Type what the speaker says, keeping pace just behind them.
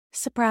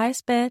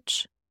Surprise,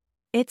 bitch.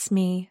 It's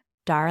me,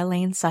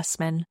 Darlene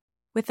Sussman,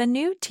 with a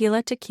new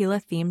Tila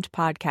Tequila themed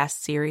podcast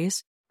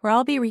series where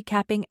I'll be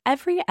recapping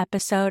every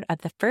episode of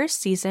the first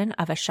season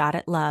of A Shot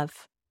at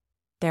Love.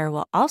 There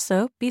will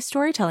also be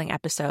storytelling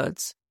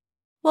episodes.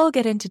 We'll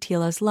get into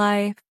Tila's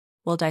life,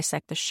 we'll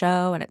dissect the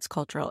show and its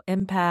cultural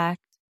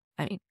impact.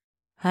 I mean,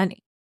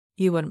 honey,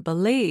 you wouldn't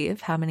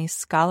believe how many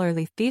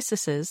scholarly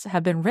theses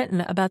have been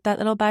written about that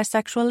little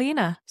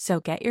bisexualina.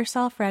 So get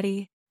yourself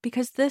ready,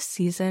 because this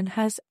season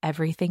has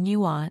everything you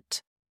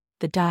want.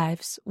 The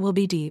dives will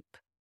be deep.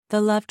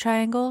 The love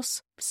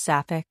triangles,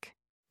 sapphic.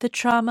 The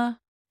trauma,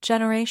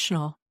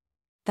 generational.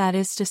 That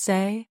is to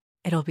say,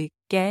 it'll be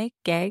gay,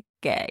 gay,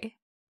 gay.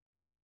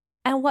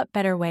 And what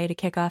better way to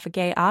kick off a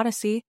gay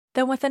odyssey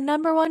than with the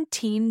 #1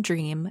 teen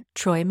dream,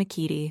 Troy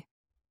McEady.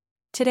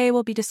 Today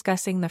we'll be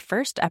discussing the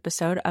first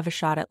episode of A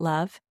Shot at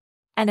Love.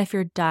 And if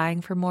you're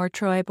dying for more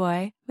Troy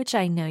Boy, which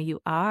I know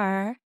you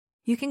are,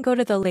 you can go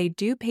to the Les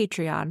Deux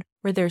Patreon,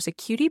 where there's a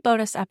cutie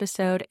bonus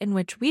episode in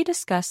which we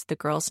discuss the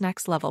Girls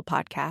Next Level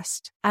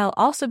podcast. I'll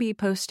also be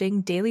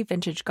posting daily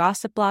vintage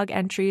gossip blog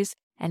entries,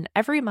 and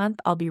every month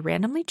I'll be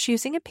randomly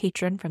choosing a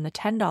patron from the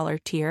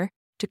 $10 tier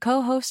to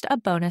co-host a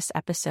bonus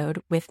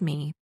episode with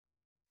me.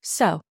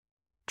 So,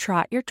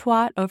 trot your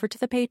twat over to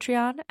the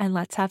Patreon and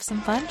let's have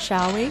some fun,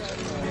 shall we? And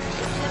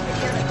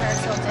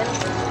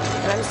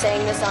I'm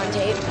saying this on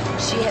tape.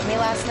 She hit me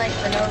last night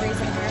for no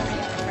reason. Apparently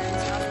at my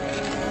friend's house.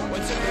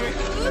 What's the movie?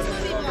 Whose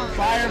movie bomb?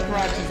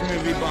 Firecrotch's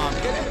movie bomb.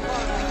 Get it?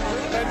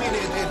 I mean,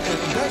 it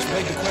does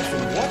beg the question,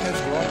 what has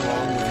gone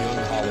wrong with young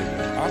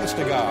Hollywood? Honest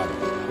to God,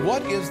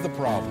 what is the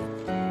problem?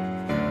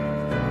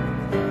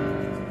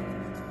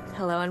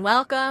 Hello and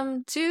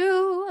welcome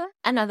to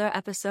another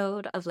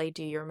episode of Lay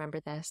Do You Remember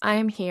This? I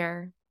am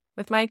here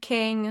with my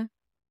king,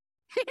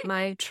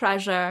 my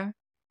treasure,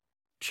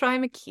 Troy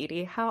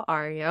McEady. How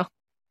are you?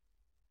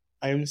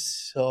 I am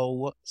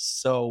so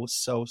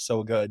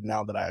good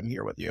now that I'm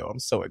here with you. I'm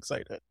so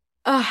excited.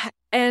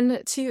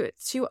 And to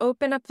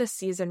open up this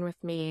season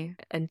with me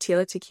and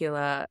Tila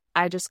Tequila,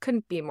 I just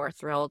couldn't be more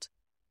thrilled.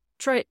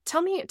 Troy,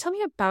 tell me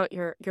about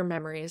your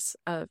memories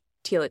of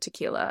Tila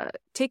Tequila.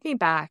 Take me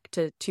back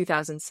to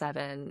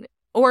 2007,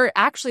 or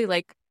actually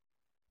like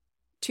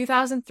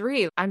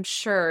 2003. I'm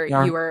sure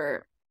you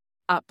were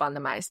up on the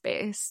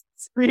MySpace.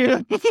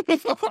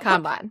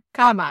 Come on.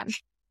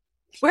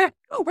 We're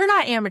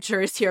not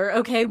amateurs here,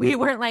 okay? We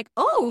weren't like,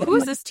 oh,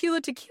 who's this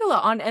Tila Tequila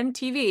on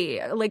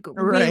MTV? Like,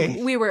 right.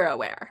 we were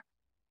aware.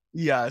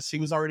 Yeah, she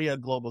was already a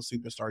global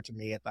superstar to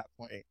me at that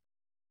point.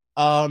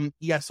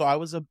 So I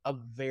was a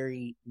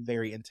very,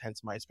 very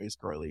intense MySpace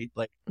girly.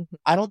 Like,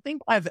 I don't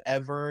think I've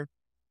ever,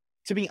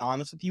 to be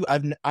honest with you,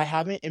 I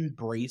haven't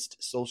embraced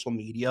social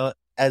media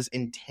as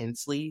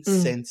intensely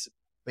since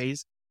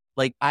MySpace.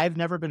 Like, I've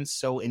never been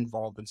so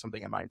involved in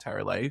something in my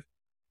entire life.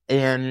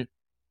 And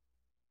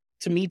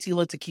to me,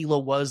 Tila Tequila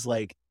was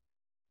like,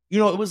 it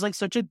was like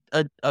such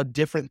a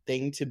different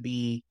thing to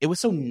be. It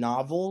was so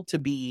novel to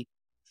be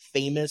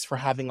famous for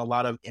having a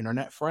lot of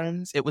internet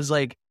friends. It was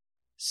like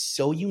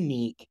so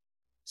unique.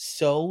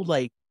 So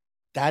like,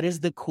 that is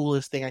the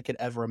coolest thing I could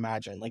ever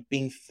imagine. Like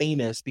being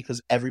famous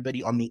because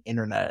everybody on the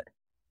internet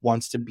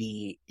wants to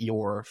be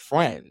your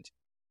friend.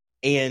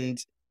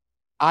 And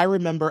I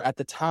remember at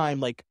the time,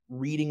 like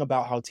reading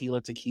about how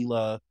Tila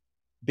Tequila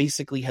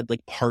basically had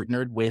like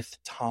partnered with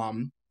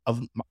Tom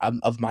of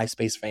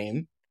MySpace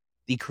fame,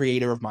 the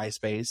creator of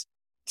MySpace,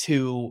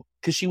 because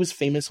she was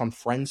famous on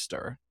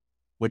Friendster,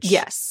 which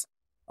yes,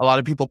 a lot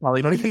of people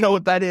probably don't even know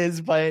what that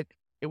is, but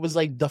it was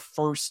like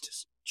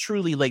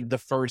truly like the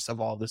first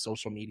of all the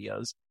social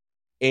medias.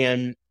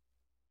 And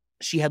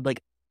she had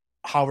like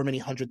however many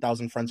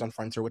 100,000 friends on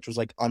Friendster, which was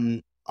like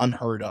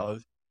unheard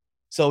of.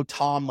 So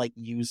Tom like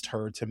used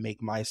her to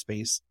make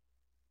MySpace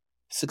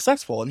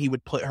successful, and he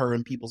would put her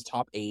in people's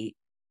top 8.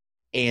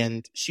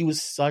 And she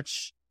was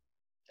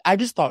I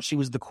just thought she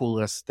was the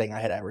coolest thing I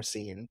had ever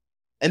seen.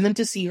 And then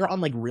to see her on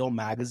like real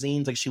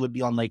magazines, like she would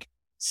be on like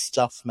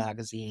Stuff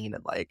magazine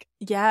and like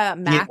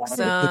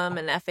Maxim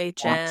and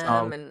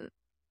FHM and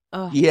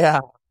yeah.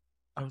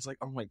 I was like,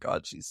 oh my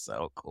God, she's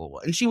so cool.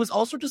 And she was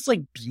also just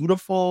like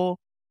beautiful.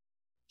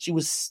 She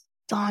was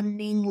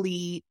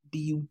stunningly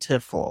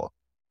beautiful.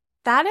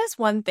 That is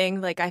one thing,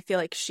 like, I feel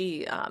like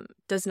she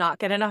does not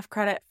get enough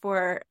credit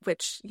for,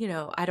 which,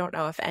 I don't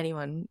know if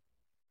anyone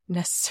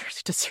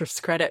necessarily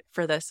deserves credit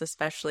for this,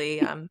 especially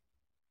when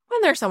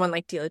there's someone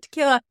like Tila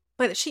Tequila,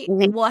 but she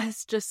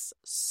was just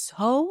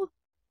so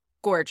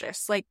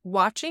gorgeous. Like,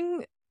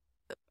 watching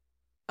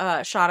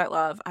Shot at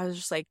Love, I was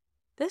just like,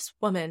 this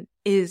woman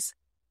is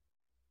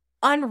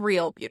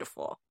unreal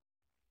beautiful.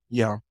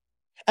 Yeah.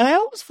 And I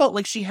always felt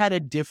like she had a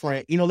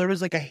different, there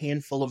was like a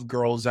handful of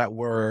girls that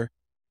were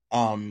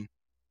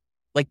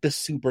like the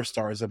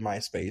superstars of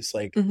MySpace.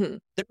 Like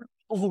there were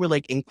people who were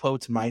like in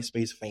quotes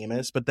MySpace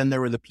famous, but then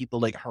there were the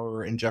people like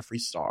her and Jeffree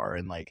Star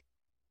and like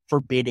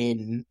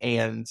Forbidden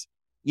and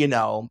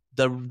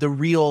the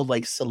real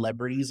like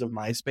celebrities of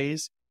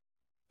MySpace.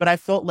 But I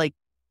felt like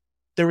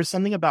there was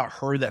something about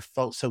her that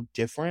felt so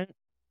different.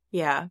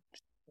 Yeah.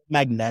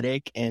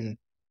 Magnetic, and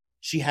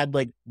she had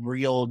like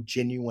real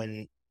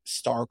genuine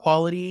star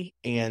quality,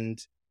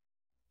 and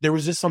there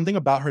was just something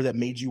about her that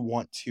made you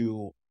want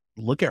to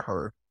look at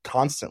her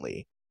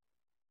constantly.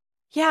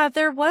 Yeah,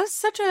 there was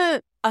such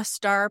a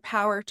star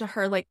power to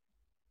her. Like,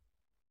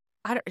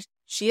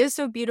 she is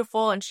so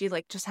beautiful, and she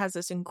like just has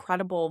this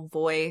incredible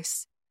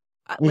voice.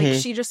 Like,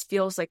 she just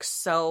feels like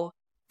so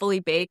fully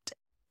baked,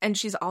 and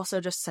she's also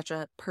just such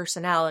a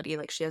personality.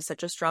 Like, she has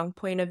such a strong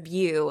point of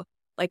view.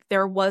 Like,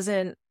 it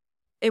wasn't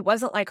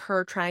like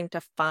her trying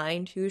to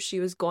find who she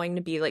was going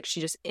to be. Like,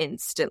 she just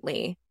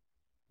instantly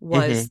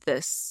was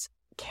this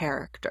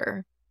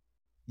character.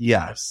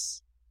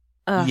 Yes.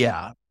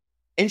 Yeah.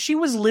 And she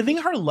was living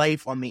her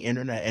life on the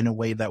internet in a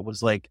way that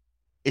was like,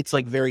 it's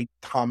like very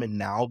common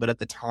now, but at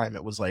the time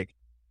it was like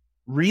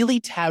really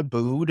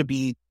taboo to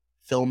be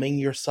filming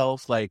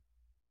yourself. Like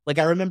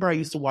I remember I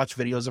used to watch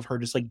videos of her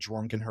just like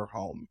drunk in her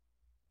home,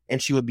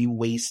 and she would be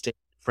wasted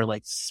for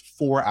like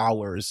 4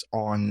 hours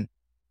on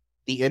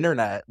the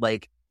internet.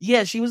 Like,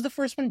 yeah, she was the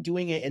first one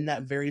doing it in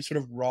that very sort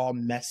of raw,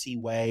 messy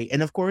way.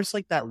 And of course,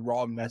 like that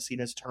raw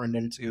messiness turned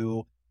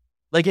into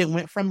like, it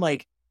went from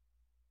like,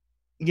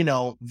 you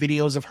know,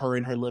 videos of her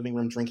in her living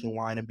room drinking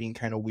wine and being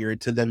kind of weird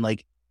to then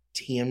like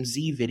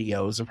TMZ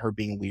videos of her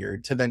being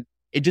weird to then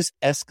it just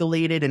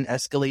escalated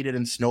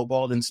and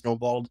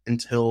snowballed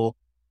until,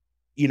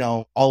 you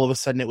know, all of a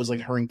sudden it was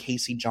like her and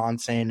Casey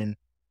Johnson, and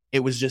it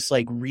was just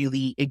like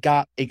really, it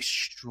got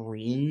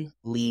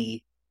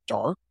extremely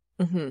dark.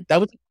 That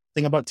was the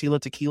thing about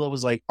Tila Tequila,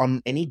 was like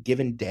on any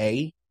given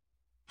day,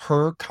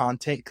 her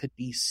content could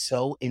be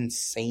so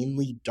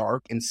insanely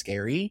dark and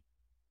scary.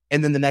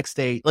 And then the next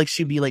day, like,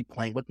 she'd be like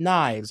playing with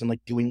knives and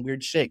like doing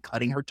weird shit,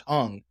 cutting her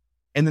tongue.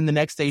 And then the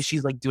next day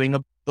she's like doing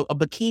a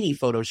bikini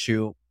photo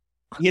shoot,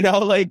 you know,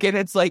 like, and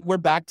it's like, we're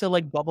back to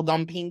like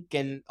bubblegum pink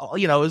and,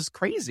 you know, it was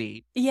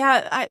crazy.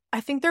 Yeah.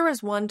 I think there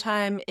was one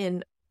time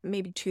in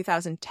maybe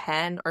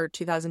 2010 or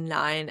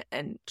 2009,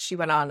 and she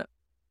went on,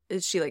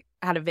 she like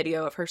had a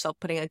video of herself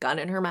putting a gun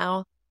in her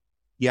mouth.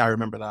 Yeah, I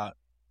remember that.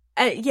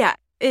 Yeah,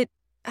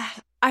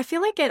 I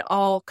feel like it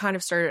all kind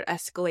of started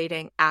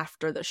escalating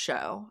after the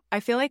show.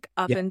 I feel like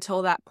up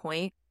until that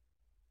point,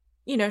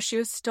 you know, she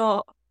was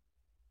still,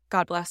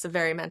 God bless, a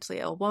very mentally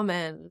ill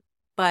woman,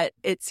 but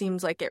it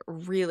seems like it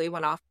really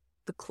went off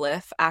the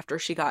cliff after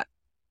she got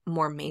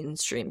more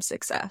mainstream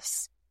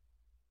success.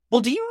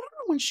 Well, do you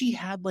remember when she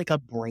had like a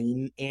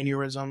brain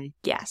aneurysm?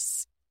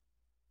 Yes.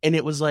 And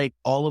it was like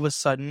all of a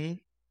sudden,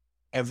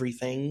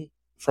 everything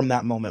from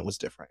that moment was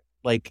different.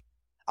 Like,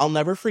 I'll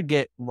never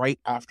forget, right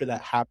after that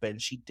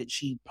happened, she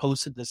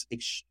posted this,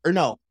 or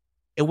no,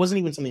 it wasn't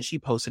even something she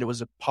posted. It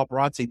was a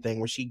paparazzi thing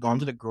where she'd gone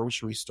to the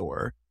grocery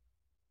store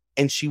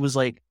and she was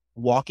like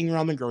walking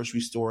around the grocery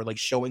store, like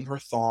showing her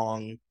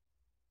thong,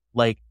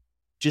 like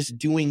just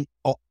doing,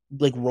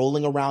 like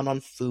rolling around on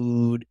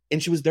food.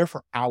 And she was there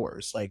for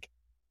hours, like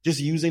just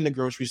using the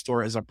grocery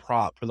store as a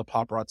prop for the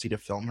paparazzi to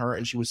film her.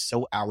 And she was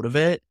so out of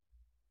it.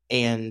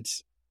 And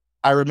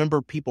I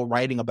remember people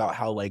writing about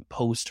how, like,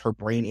 post her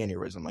brain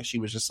aneurysm, like, she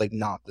was just, like,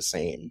 not the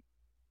same.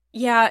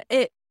 Yeah,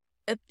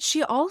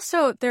 she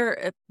also,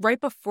 right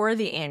before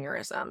the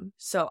aneurysm,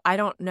 so I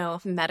don't know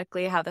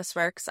medically how this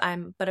works.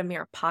 I'm but a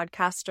mere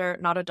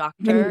podcaster, not a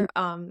doctor,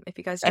 if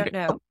you guys don't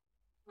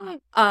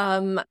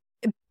know.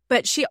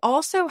 But she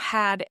also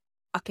had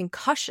a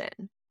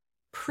concussion,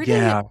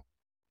 pretty,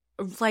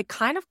 like,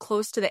 kind of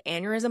close to the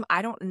aneurysm.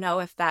 I don't know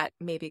if that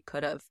maybe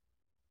could have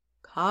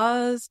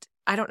caused,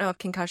 I don't know if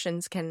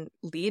concussions can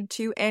lead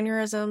to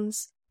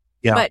aneurysms.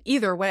 Yeah. But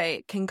either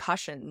way,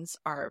 concussions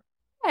are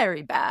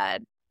very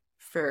bad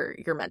for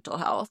your mental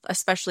health,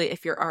 especially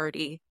if you're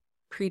already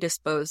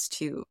predisposed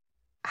to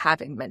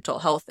having mental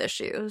health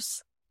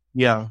issues.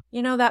 Yeah.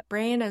 You know, that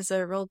brain is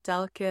a real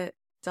delicate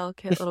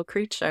little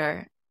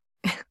creature.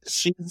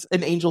 She's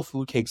an angel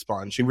food cake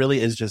spawn. She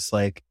really is just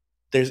like,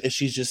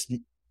 she's just,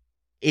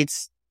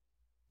 it's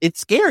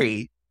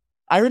scary.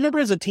 I remember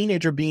as a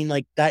teenager being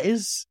like, that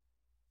is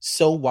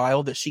so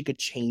wild that she could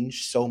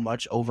change so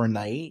much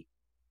overnight.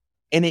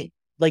 And it,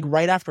 like,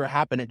 right after it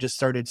happened, it just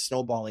started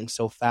snowballing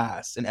so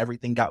fast, and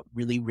everything got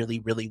really,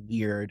 really, really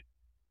weird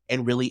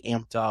and really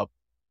amped up.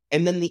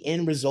 And then the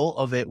end result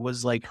of it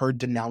was like her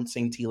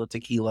denouncing Tila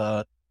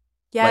Tequila.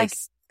 Yes. Like,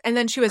 and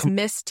then she was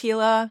Miss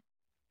Tila.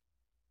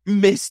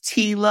 Miss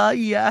Tila,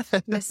 yeah.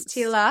 Miss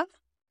Tila.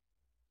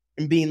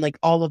 And being like,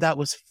 all of that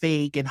was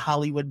fake and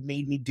Hollywood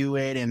made me do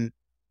it and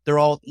they're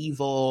all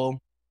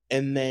evil.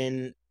 And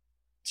then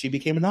she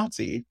became a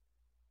Nazi.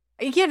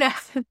 You know,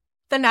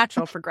 the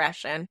natural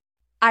progression.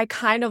 I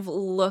kind of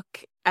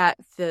look at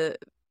the,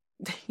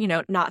 you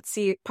know,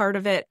 Nazi part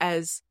of it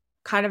as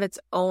kind of its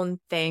own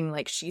thing.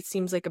 Like, she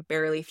seems like a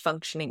barely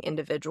functioning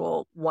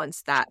individual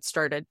once that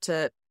started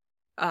to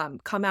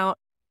come out.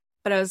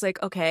 But I was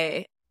like,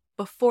 okay,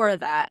 before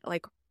that,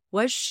 like,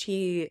 was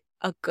she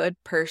a good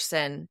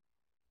person,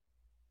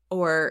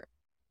 or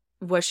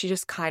was she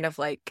just kind of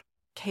like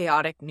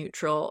chaotic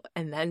neutral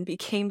and then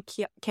became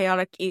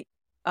chaotic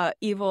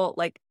evil?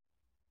 Like,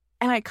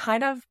 and I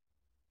kind of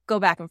go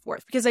back and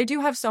forth because I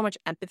do have so much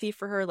empathy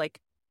for her. Like,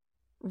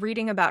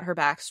 reading about her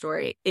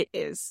backstory, it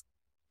is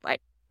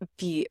like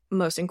the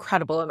most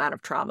incredible amount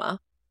of trauma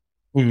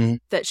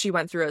that she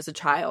went through as a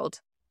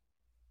child.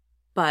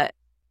 But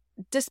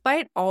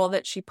despite all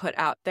that she put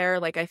out there,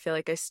 like, I feel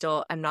like I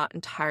still am not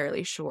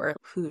entirely sure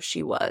who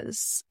she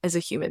was as a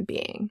human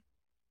being.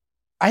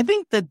 I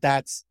think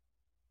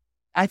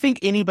I think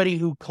anybody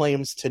who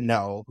claims to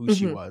know who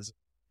she was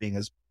being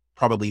is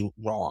probably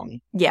wrong.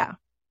 Yeah.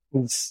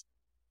 It's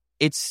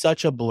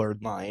such a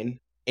blurred line.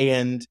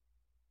 And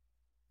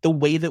the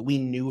way that we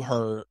knew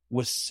her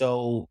was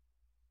so,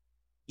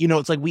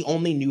 it's like we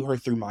only knew her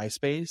through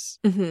MySpace.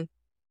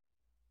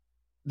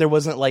 There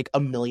wasn't like a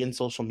million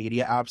social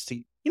media apps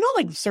to,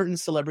 like certain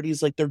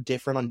celebrities, like they're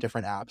different on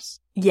different apps.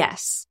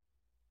 Yes.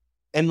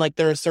 And like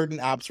there are certain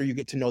apps where you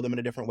get to know them in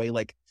a different way.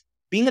 Like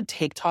being a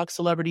TikTok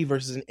celebrity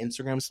versus an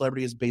Instagram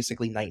celebrity is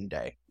basically night and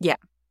day. Yeah,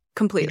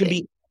 completely. You can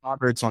be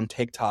Roberts on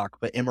TikTok,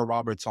 but Emma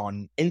Roberts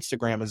on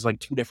Instagram is like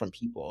two different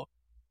people.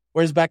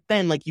 Whereas back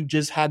then, like you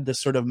just had this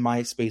sort of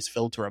MySpace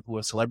filter of who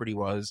a celebrity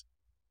was.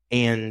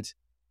 And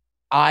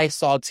I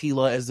saw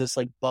Tila as this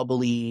like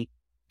bubbly,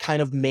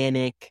 kind of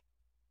manic,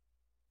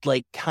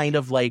 like kind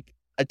of like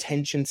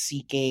attention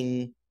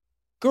seeking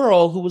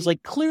girl who was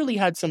like clearly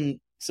had some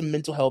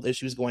mental health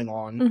issues going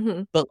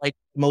on, but like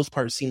most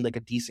part seemed like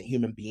a decent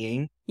human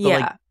being. But, yeah.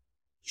 Like,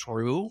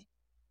 true.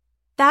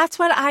 That's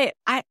what I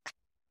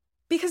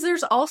because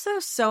there's also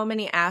so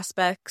many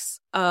aspects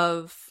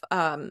of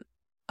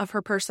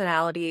her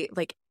personality.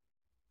 Like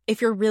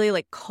if you're really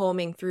like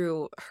combing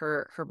through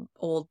her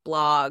old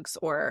blogs,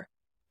 or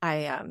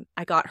I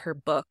got her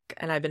book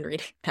and I've been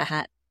reading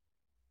that.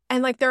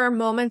 And like there are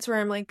moments where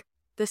I'm like,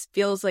 this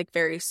feels like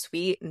very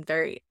sweet and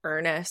very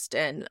earnest.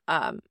 And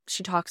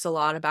she talks a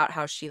lot about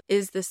how she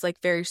is this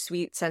like very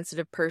sweet,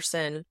 sensitive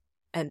person,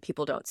 and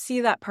people don't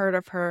see that part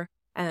of her.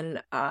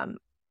 And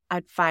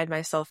I'd find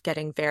myself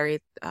getting very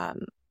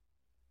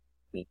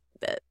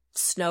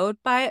snowed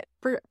by it,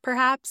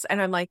 perhaps.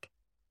 And I'm like,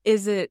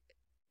 is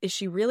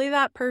she really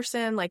that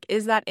person? Like,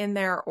 is that in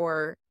there,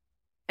 or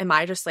am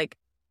I just like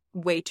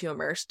way too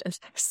immersed in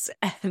this?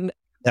 And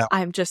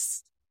I'm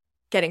just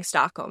getting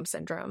Stockholm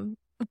syndrome.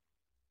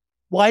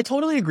 Well, I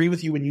totally agree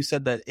with you when you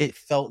said that it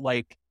felt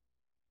like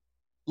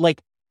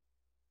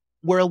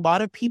where a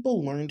lot of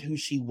people learned who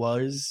she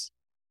was,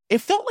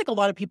 it felt like a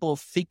lot of people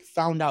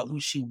found out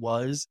who she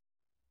was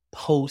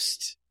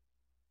post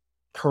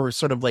her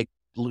sort of like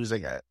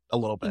losing it a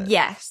little bit.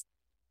 Yes,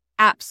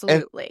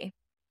 absolutely. And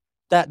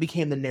that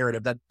became the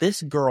narrative that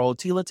this girl,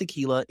 Tila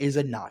Tequila, is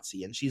a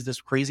Nazi and she's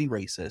this crazy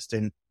racist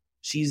and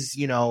she's,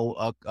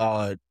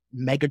 a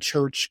mega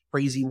church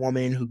crazy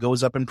woman who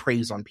goes up and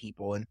preys on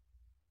people. And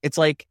it's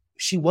like,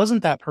 she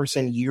wasn't that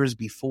person years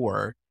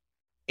before.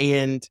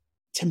 And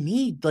to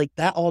me, like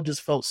that all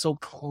just felt so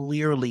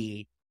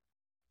clearly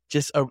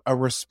just a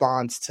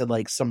response to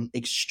like some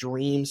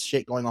extreme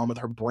shit going on with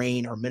her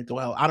brain, her mental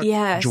health,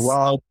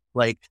 drugs.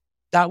 Like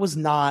that was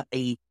not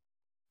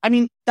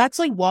that's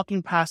like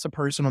walking past a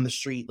person on the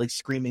street, like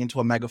screaming into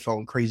a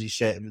megaphone, crazy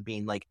shit, and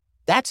being like,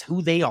 that's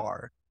who they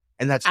are.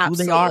 And that's who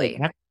they are.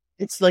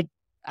 It's like,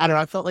 I don't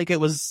know. I felt like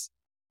it was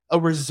a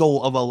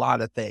result of a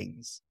lot of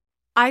things.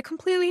 I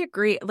completely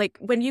agree. Like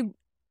when you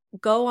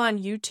go on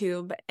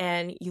YouTube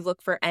and you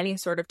look for any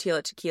sort of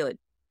Tila Tequila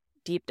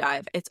deep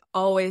dive, it's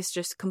always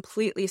just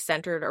completely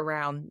centered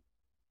around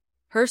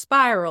her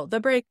spiral, the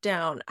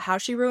breakdown, how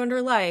she ruined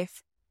her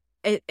life.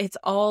 It's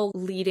all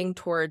leading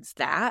towards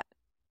that.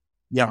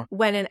 Yeah.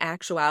 When in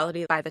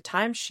actuality, by the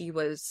time she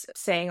was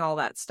saying all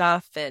that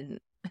stuff and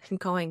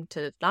going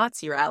to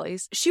Nazi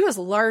rallies, she was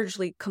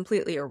largely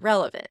completely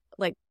irrelevant.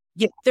 Like,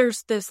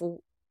 there's this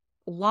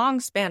long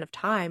span of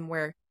time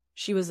where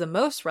she was the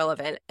most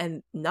relevant,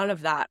 and none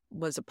of that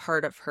was a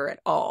part of her at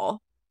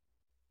all.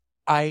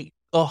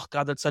 Oh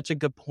God, that's such a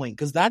good point.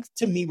 Because that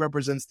to me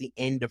represents the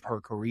end of her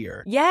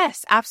career.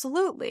 Yes,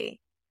 absolutely.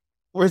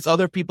 Whereas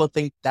other people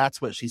think that's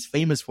what she's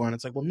famous for. And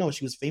it's like, well, no,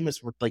 she was famous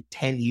for like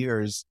 10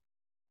 years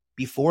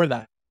before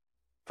that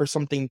for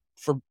something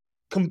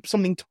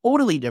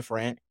totally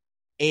different.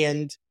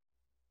 And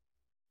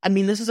I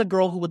mean, this is a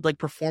girl who would like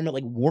perform at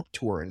like Warped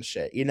Tour and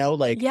shit,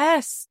 like,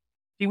 yes.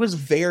 She was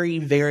very,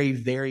 very,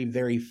 very,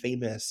 very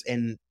famous,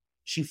 and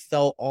she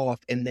fell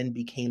off and then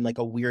became like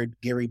a weird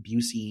Gary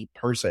Busey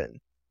person.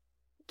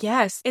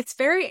 Yes. It's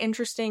very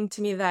interesting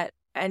to me that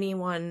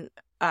anyone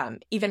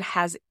even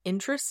has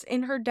interest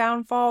in her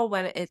downfall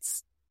when it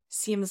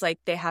seems like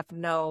they have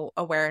no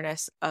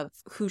awareness of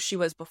who she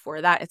was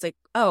before that. It's like,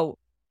 oh,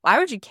 why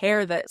would you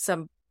care that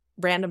some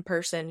random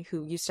person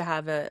who used to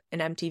have an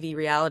MTV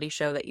reality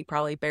show that you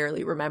probably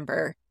barely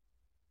remember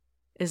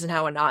is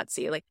now a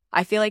Nazi? Like,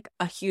 I feel like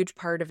a huge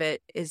part of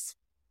it is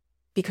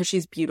because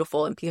she's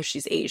beautiful and because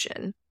she's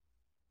Asian.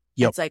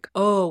 Yep. It's like,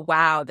 oh,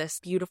 wow,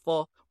 this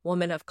beautiful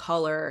woman of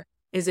color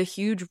is a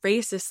huge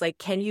racist. Like,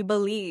 can you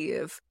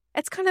believe?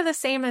 It's kind of the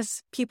same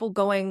as people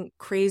going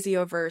crazy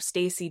over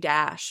Stacey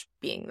Dash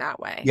being that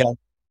way. Yeah.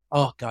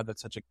 Oh, God,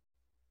 that's such a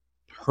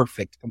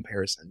perfect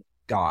comparison.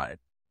 God.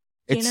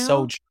 It's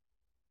so true.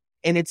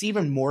 And it's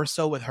even more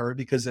so with her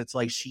because it's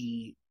like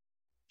she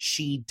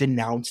she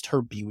denounced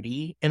her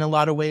beauty in a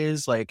lot of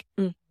ways. Like,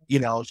 you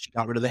know, she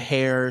got rid of the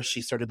hair.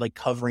 She started like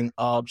covering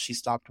up. She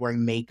stopped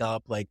wearing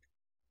makeup, like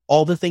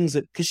all the things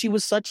that, because she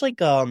was such like,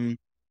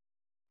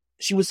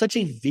 she was such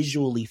a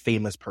visually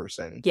famous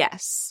person.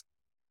 Yes.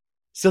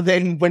 So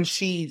then when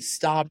she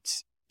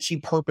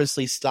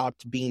purposely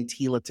stopped being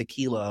Tila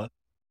Tequila,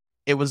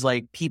 it was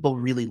like people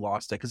really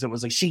lost it because it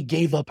was like she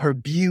gave up her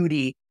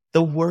beauty,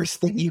 the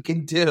worst thing you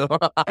can do.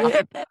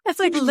 It's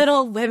like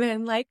Little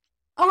Women, like,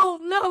 oh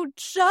no,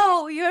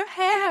 Joe, your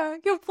hair,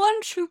 your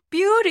one true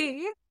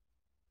beauty.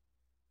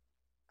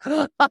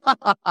 The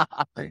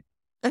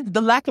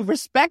lack of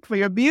respect for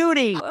your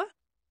beauty.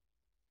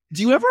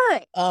 Do you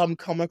ever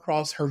come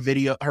across her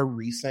video, her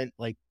recent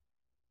like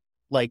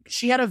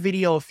she had a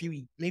video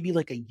maybe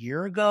like a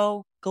year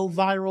ago go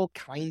viral,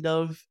 kind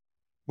of,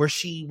 where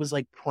she was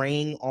like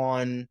preying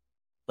on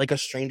like a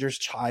stranger's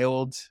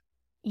child?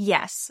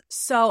 Yes.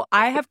 So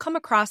I have come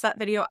across that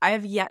video. I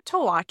have yet to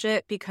watch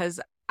it because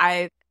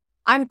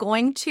I'm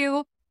going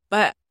to,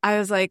 but I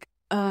was like,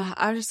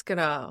 I'm just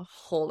gonna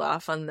hold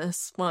off on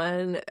this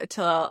one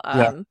till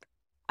I'm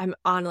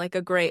on like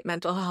a great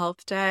mental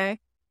health day.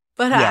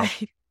 But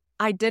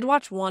I did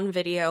watch one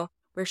video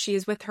where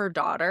she's with her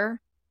daughter,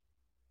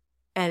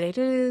 and it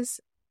is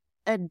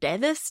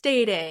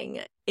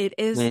devastating. It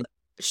is,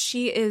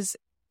 she is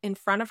in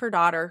front of her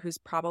daughter, who's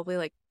probably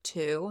like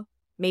 2,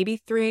 maybe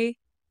 3,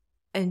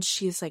 and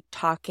she's like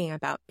talking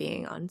about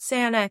being on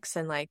Xanax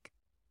and like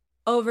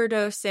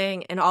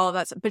overdosing and all of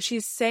that stuff. But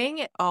she's saying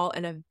it all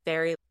in a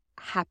very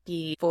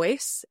happy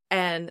voice,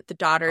 and the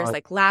daughter is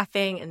like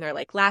laughing, and they're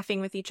like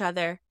laughing with each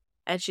other,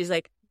 and she's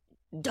like,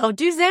 don't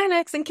do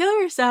Xanax and kill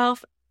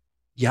yourself.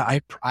 Yeah,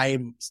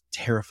 I'm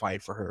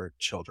terrified for her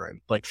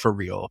children, like for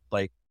real.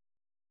 Like,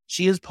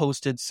 she has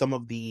posted some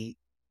of the,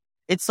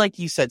 it's like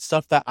you said,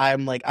 stuff that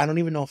I'm like, I don't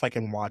even know if I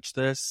can watch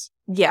this.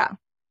 Yeah.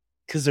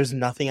 Because there's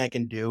nothing I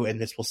can do, and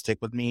this will stick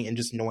with me. And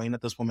just knowing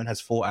that this woman has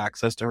full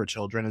access to her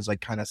children is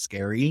like kind of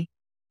scary.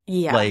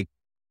 Yeah. Like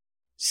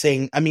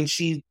saying, I mean,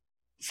 she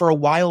for a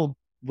while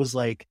was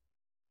like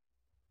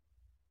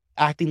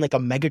acting like a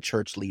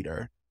megachurch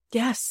leader.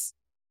 Yes.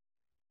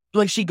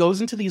 Like, she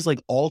goes into these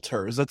like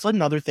altars. That's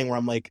another thing where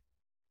I'm like,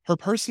 her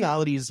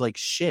personality is like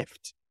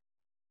shift,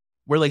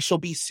 where like she'll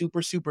be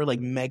super, super like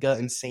mega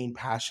insane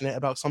passionate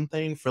about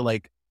something for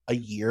like a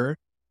year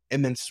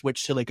and then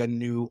switch to like a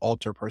new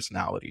alter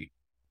personality.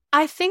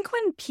 I think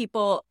when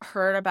people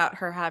heard about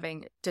her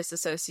having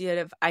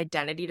dissociative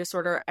identity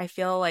disorder, I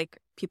feel like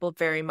people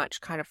very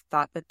much kind of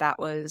thought that that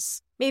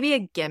was maybe a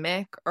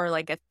gimmick or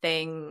like a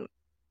thing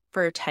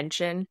for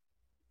attention.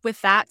 With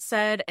that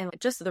said, and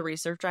just the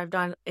research I've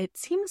done, it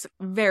seems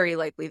very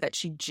likely that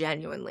she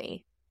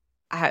genuinely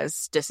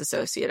has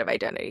dissociative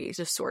identity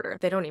disorder.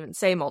 They don't even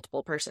say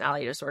multiple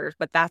personality disorders,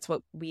 but that's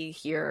what we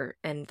hear,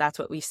 and that's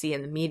what we see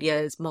in the media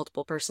is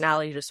multiple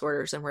personality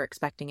disorders, and we're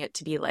expecting it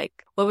to be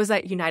like, what was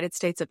that, United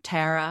States of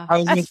Terra?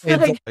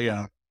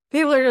 Yeah.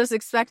 People are just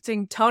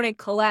expecting Toni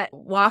Collette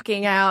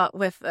walking out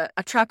with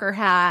a trucker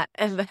hat,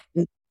 but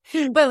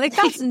like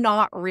that's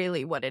not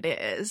really what it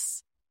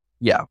is.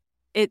 Yeah.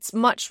 It's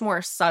much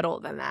more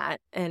subtle than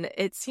that, and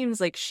it seems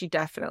like she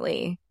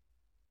definitely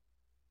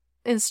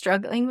is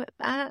struggling with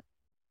that.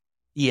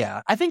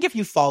 Yeah, I think if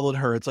you followed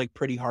her, it's like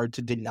pretty hard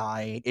to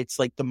deny. It's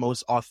like the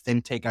most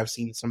authentic I've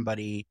seen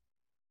somebody,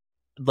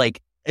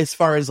 like as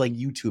far as like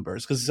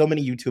YouTubers, because so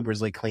many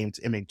YouTubers like claim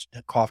to image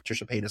cough,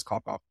 Trisha Paytas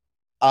cough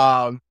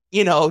off.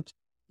 You know,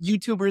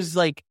 YouTubers,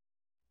 like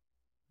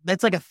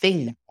that's like a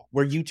thing now,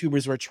 where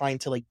YouTubers were trying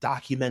to like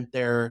document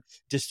their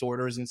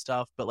disorders and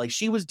stuff, but like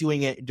she was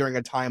doing it during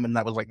a time and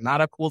that was like not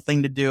a cool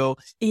thing to do.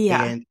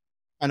 Yeah. And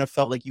kind of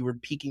felt like you were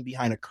peeking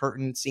behind a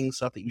curtain, seeing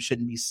stuff that you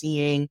shouldn't be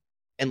seeing,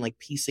 and like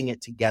piecing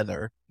it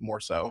together more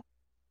so.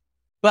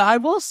 But I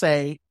will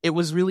say it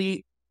was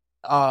really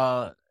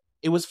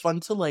it was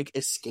fun to like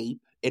escape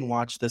and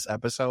watch this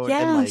episode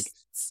and like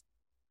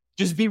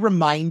just be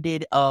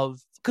reminded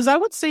of, because I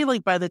would say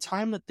like by the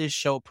time that this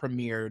show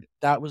premiered,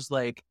 that was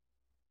like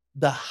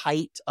the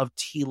height of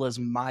Tila's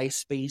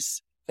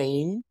MySpace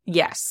fame.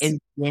 Yes. And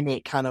then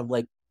it kind of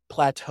like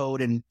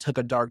plateaued and took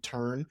a dark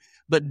turn.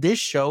 But this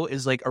show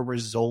is like a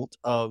result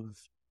of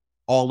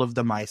all of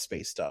the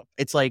MySpace stuff.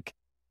 It's like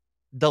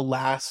the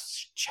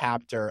last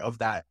chapter of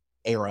that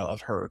era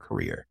of her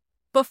career.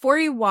 Before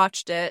you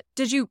watched it,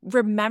 did you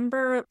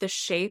remember the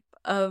shape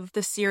of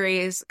the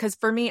series? Because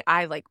for me,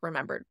 I like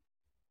remembered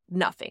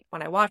nothing.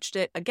 When I watched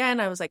it again,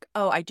 I was like,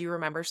 oh, I do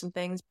remember some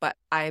things, but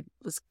I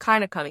was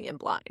kind of coming in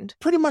blind.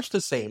 Pretty much the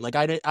same. Like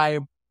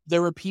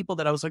there were people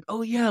that I was like,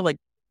 oh yeah, like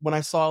when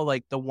I saw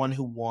like the one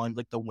who won,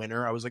 like the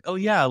winner, I was like, oh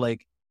yeah,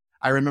 like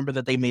I remember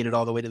that they made it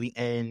all the way to the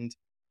end.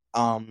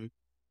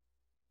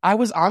 I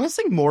was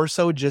honestly more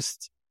so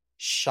just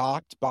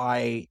shocked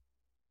by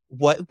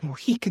what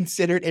we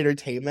considered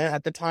entertainment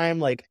at the time.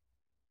 Like,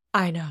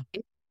 I know.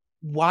 It's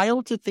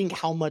wild to think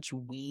how much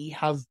we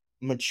have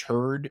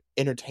matured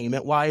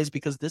entertainment wise,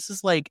 because this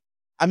is like,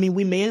 I mean,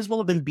 we may as well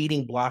have been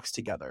beating blocks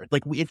together.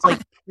 Like it's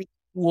like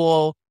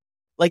prequel.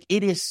 Like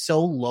it is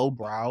so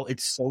lowbrow.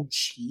 It's so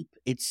cheap.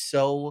 It's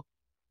so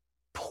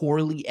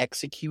poorly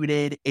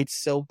executed. It's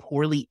so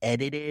poorly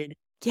edited.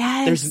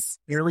 Yes. There's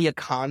barely a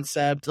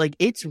concept. Like,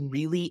 it's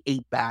really a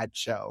bad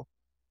show.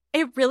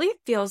 It really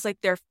feels like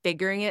they're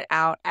figuring it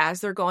out as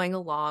they're going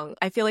along.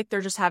 I feel like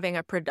they're just having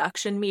a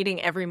production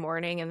meeting every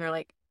morning and they're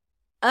like,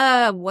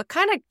 what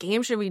kind of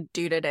game should we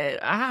do today?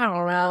 I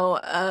don't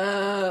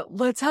know.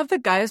 Let's have the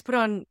guys put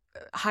on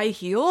high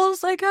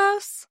heels, I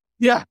guess.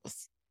 Yes.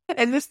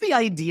 And it's the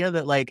idea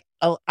that, like,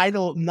 I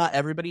know not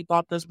everybody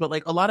thought this, but,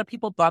 like, a lot of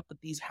people thought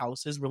that these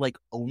houses were, like,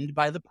 owned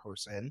by the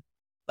person.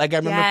 Like, I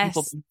remember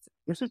people,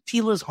 this is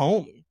Tila's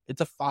home. It's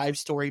a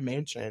 5-story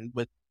mansion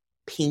with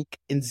pink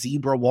and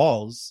zebra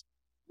walls.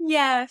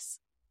 Yes.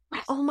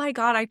 Oh my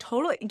God,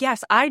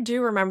 yes, I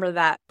do remember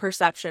that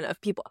perception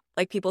of people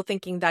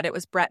thinking that it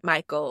was Bret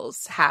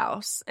Michaels'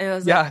 house. And it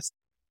was like,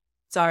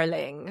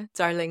 darling,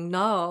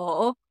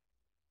 no.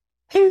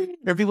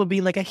 Or people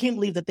being like, I can't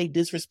believe that they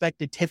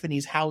disrespected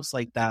Tiffany's house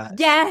like that.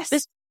 Yes.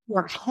 This is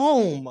your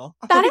home.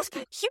 That is,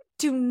 you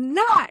do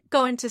not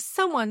go into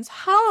someone's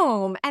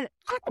home and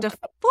act a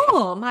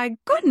fool. My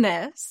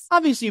goodness.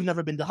 Obviously, you've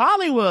never been to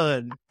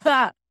Hollywood.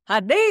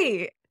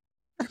 Honey.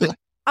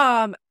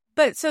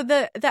 But so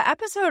the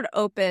episode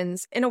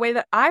opens in a way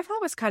that I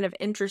thought was kind of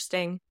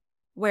interesting,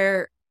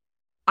 where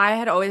I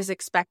had always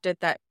expected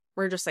that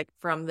we're just like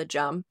from the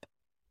jump,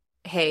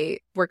 hey,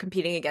 we're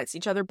competing against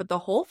each other. But the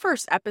whole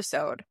first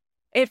episode,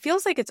 it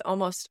feels like it's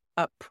almost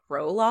a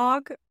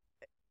prologue,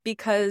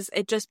 because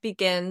it just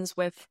begins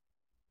with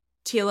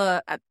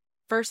Tila at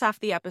first half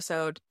of the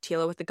episode,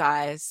 Tila with the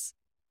guys.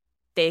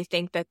 They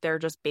think that they're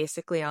just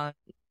basically on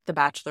The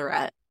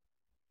Bachelorette.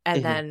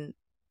 And then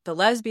the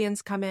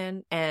lesbians come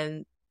in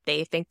and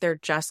they think they're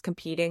just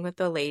competing with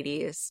the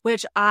ladies,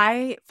 which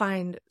I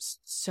find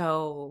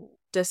so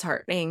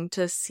disheartening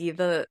to see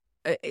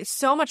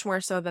so much more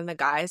so than the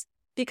guys,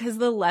 because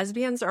the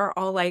lesbians are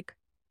all like,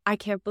 I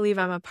can't believe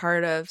I'm a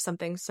part of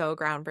something so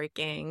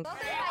groundbreaking.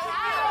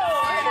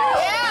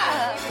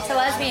 Yeah. So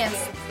lesbians.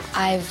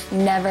 I've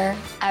never,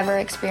 ever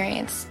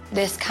experienced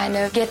this kind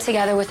of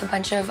get-together with a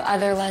bunch of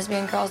other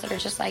lesbian girls that are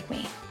just like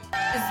me.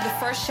 This is the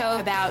first show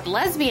about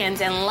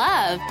lesbians and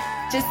love.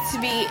 Just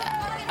to be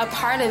a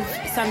part of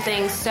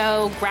something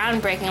so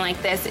groundbreaking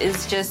like this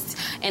is just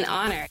an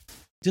honor.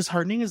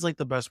 Disheartening is like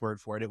the best word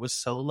for it. It was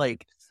so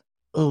like,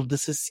 oh,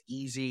 this is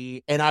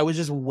easy. And I was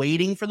just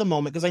waiting for the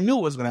moment, because I knew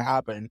it was going to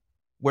happen,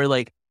 where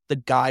like the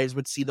guys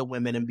would see the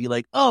women and be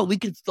like, oh, we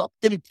can fuck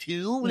them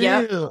too?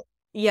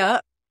 Yeah.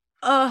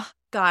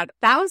 God,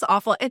 that was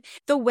awful. And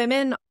the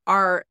women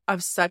are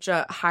of such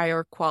a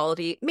higher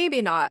quality,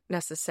 maybe not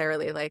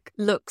necessarily like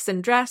looks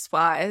and dress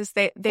wise.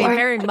 They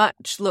very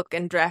much look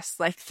and dress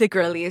like the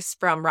girlies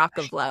from Rock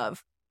of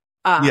Love.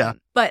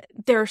 But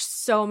they're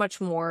so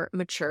much more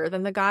mature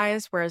than the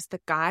guys, whereas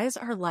the guys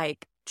are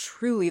like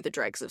truly the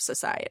dregs of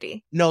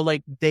society. No,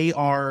 like they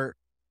are,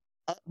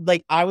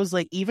 like I was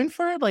like, even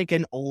for like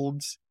an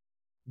old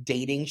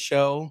dating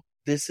show,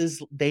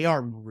 they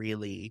are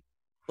really,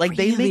 like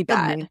they really make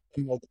bad.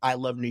 The I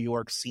Love New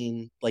York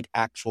seem like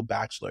actual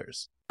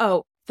bachelors.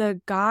 Oh,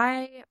 the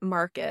guy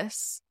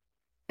Marcus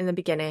in the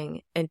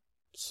beginning, and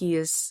he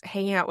is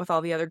hanging out with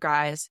all the other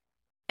guys,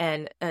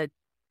 and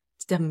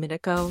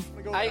Domenico.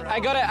 I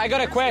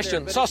got a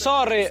question. So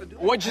sorry,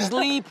 would you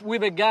sleep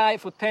with a guy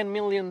for $10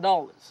 million? We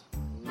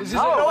don't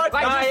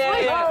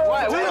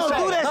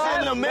do that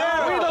in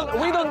America.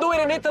 We don't do it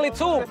in Italy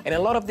too. And a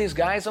lot of these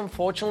guys,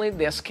 unfortunately,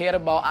 they're scared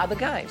about other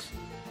guys,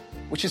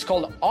 which is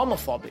called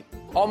homophobic.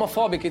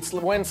 Homophobic, it's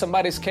when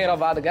somebody's scared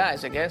of other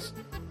guys, I guess.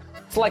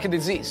 It's like a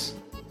disease.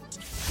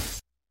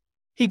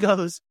 He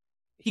goes,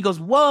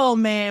 whoa,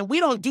 man, we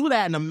don't do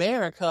that in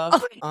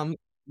America.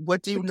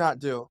 What do you not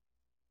do?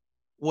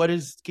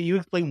 Can you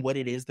explain what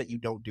it is that you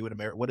don't do in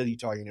America? What are you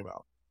talking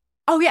about?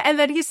 Oh, yeah. And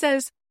then he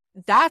says,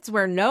 that's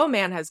where no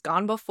man has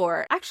gone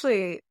before.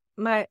 Actually,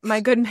 my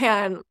good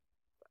man,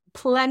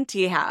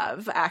 plenty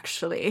have,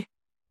 actually.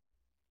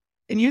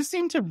 And you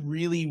seem to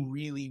really,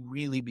 really,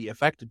 really be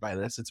affected by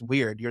this. It's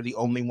weird. You're the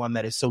only one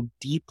that is so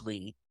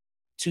deeply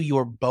to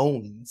your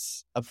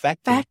bones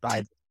affected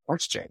by the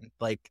question.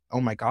 Like,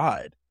 oh my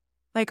God.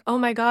 Like, oh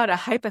my God, a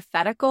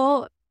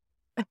hypothetical?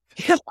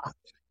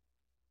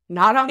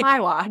 Not on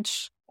my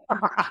watch.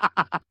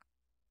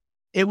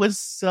 It was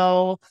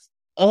so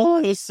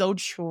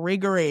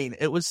triggering.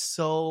 It was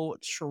so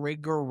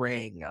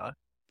triggering.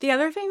 The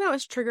other thing that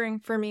was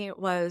triggering for me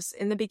was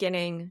in the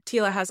beginning,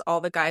 Tila has all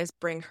the guys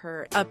bring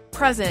her a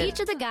present. Each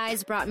of the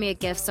guys brought me a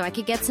gift so I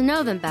could get to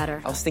know them better.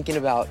 I was thinking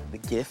about the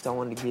gift I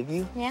wanted to give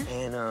you. Yeah?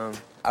 And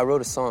I wrote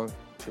a song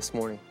this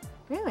morning.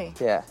 Really?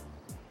 Yeah.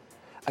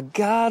 I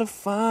gotta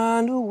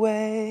find a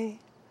way.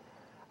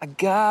 I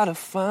gotta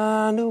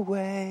find a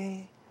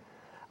way.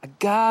 I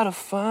gotta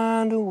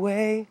find a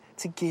way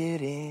to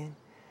get in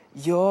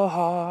your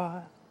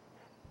heart.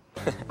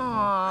 Aww. That's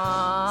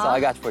all I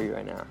got for you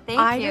right now.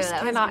 I just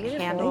cannot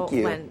handle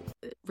when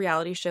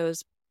reality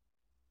shows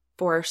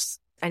force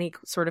any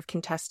sort of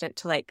contestant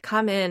to like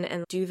come in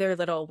and do their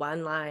little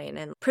one line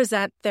and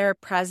present their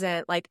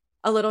present, like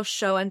a little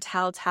show and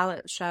tell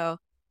talent show.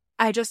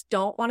 I just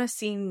don't want to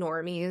see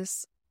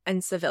normies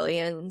and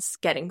civilians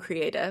getting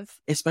creative.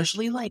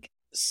 Especially like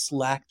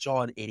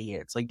slack-jawed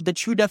idiots, like the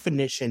true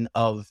definition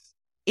of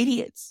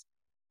idiots.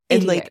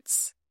 And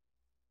Idiots.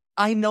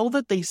 like, I know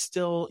that they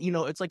still,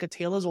 it's like a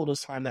tale as old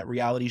as time that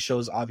reality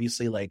shows,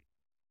 obviously, like,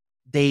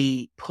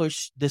 they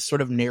push this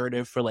sort of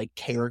narrative for like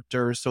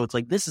characters. So it's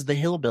like, this is the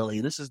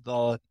hillbilly, this is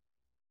the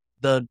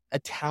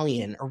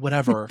Italian or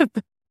whatever.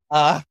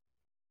 But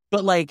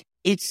like,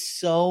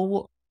 it's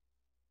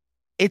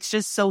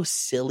just so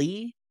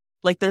silly.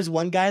 Like, there's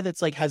one guy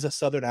that's like has a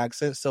southern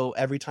accent, so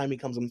every time he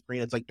comes on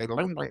screen, it's like,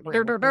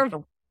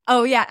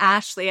 Oh yeah,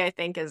 Ashley, I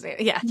think is it.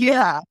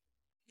 Yeah.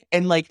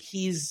 And like,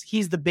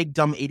 he's the big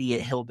dumb idiot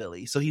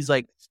hillbilly. So he's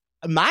like,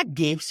 my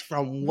gifts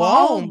from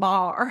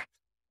Walmart.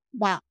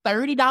 Wow,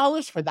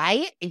 $30 for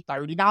that and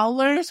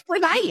 $30 for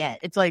that.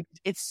 It's like,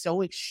 it's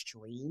so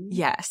extreme.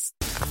 Yes.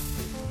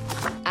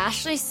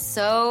 Ashley's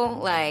so,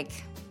 like,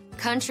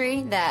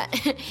 country that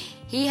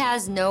he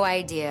has no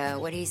idea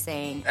what he's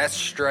saying. That's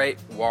straight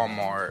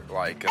Walmart,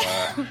 like,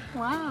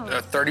 Wow.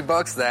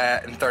 $30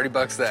 that and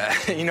 $30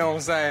 that. You know what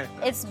I'm saying?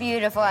 It's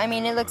beautiful. I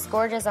mean, it looks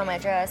gorgeous on my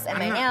dress. And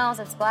my nails,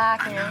 it's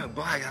black, you know.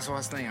 Black, that's what I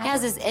was thinking. He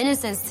has this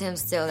innocence to him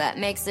still that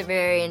makes it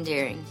very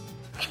endearing.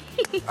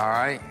 All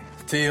right.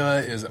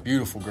 Tila is a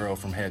beautiful girl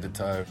from head to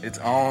toe. It's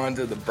on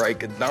to the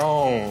break of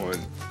dawn.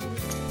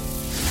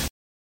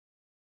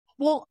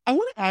 Well, I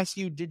want to ask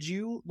you, did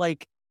you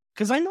like,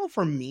 because I know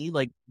for me,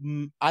 like,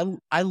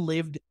 I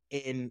lived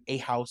in a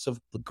house of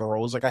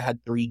girls. Like, I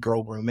had 3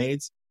 girl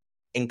roommates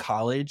in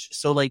college.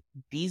 So like,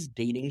 these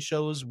dating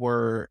shows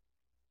were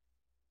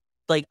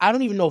like, I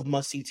don't even know if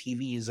must-see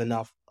TV is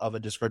enough of a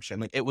description.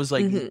 Like, it was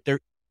like, there's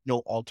no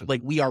alter.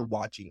 Like, we are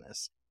watching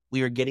this.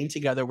 We are getting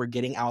together. We're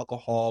getting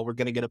alcohol. We're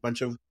going to get a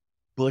bunch of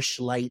Bush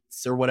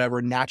Lights or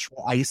whatever,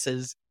 natural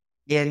ices.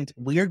 And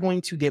we are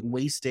going to get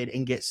wasted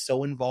and get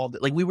so involved.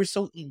 Like, we were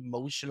so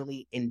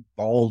emotionally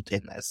involved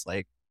in this.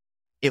 Like,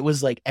 it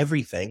was like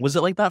everything. Was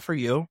it like that for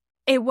you?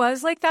 It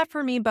was like that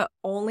for me, but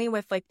only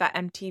with like the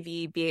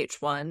MTV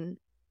VH1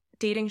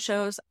 dating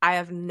shows. I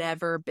have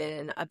never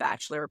been a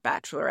bachelor or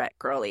bachelorette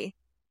girly.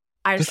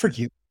 Good for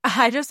you.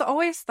 I just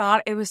always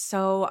thought it was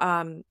so,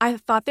 I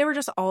thought they were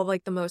just all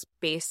like the most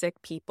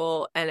basic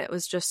people. And it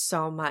was just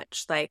so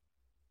much like,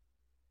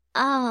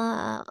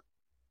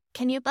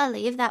 can you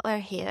believe that we're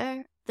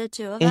here, the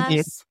two of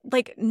us?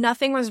 Like,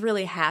 nothing was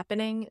really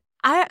happening.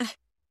 I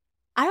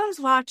was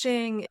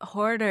watching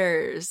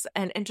Hoarders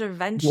and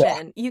Intervention.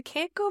 Yeah. You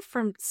can't go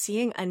from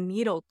seeing a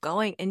needle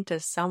going into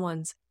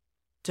someone's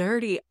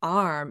dirty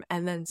arm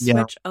and then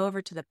switch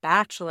over to The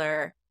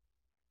Bachelor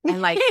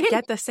and like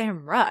get the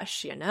same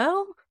rush, you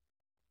know?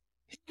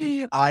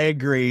 I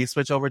agree.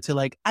 Switch over to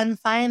like, I'm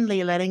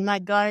finally letting my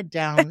guard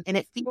down and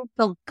it feels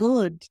so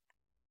good.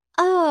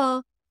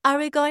 Oh, are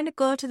we going to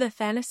go to the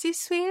fantasy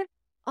suite?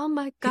 Oh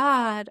my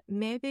God.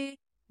 Maybe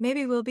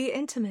we'll be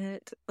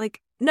intimate.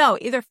 Like, no,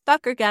 either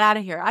fuck or get out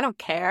of here. I don't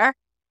care.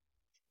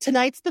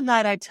 Tonight's the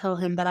night I tell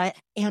him that I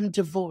am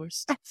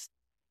divorced.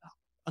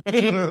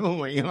 Like,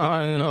 oh,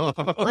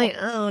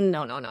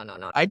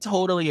 no. I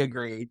totally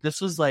agree.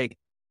 This was like,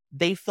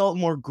 they felt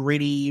more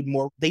gritty,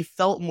 they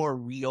felt more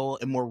real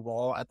and more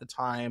raw at the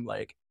time.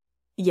 Like,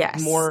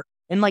 yes. More,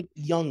 and like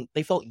young,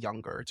 they felt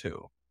younger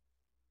too.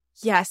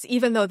 Yes,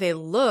 even though they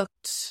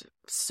looked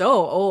so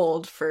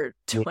old for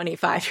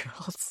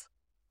 25-year-olds.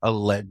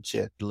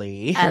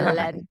 Allegedly.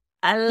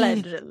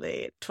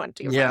 Allegedly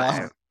 25.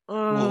 Yeah.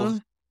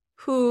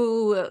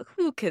 Who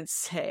could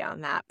say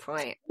on that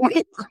point?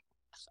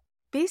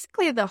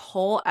 Basically, the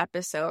whole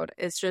episode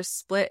is just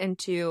split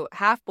into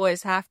half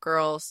boys, half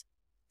girls.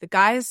 The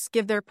guys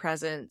give their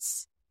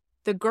presents.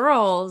 The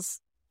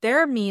girls,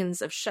 their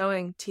means of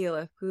showing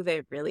Tila who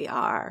they really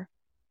are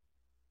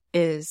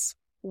is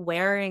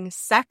wearing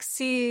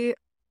sexy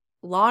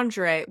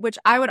lingerie, which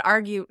I would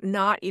argue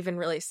not even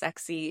really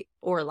sexy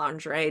or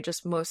lingerie,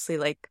 just mostly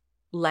like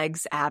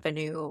Legs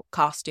Avenue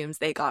costumes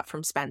they got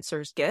from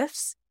Spencer's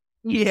Gifts.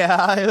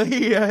 Yeah,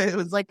 it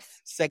was like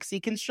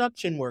sexy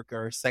construction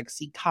worker,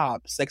 sexy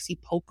cop, sexy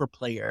poker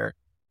player,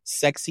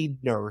 sexy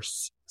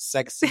nurse,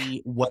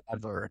 sexy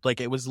whatever.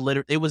 Like, it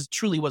was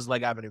truly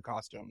Leg Avenue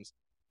costumes.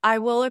 I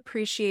will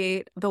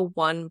appreciate the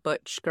one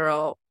butch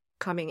girl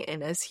coming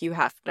in as Hugh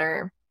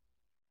Hefner.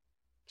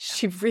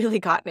 She really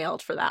got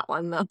nailed for that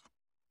one, though.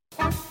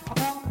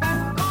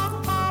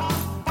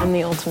 I'm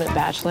the ultimate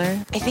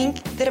bachelor. I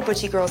think that a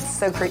butchy girl is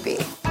so creepy.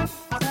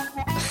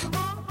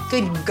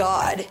 Good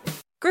God.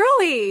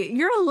 Girly,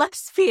 you're a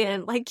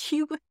lesbian. Like,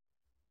 you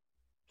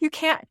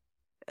can't.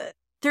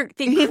 They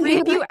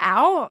creep you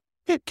out.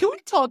 Can we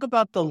talk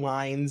about the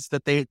lines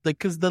that they like?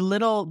 Because the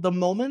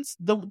moments,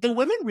 the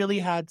women really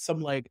had some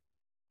like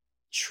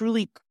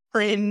truly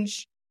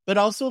cringe, but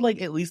also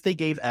like at least they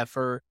gave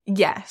effort.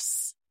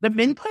 Yes. The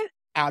men put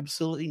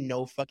absolutely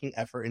no fucking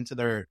effort into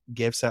their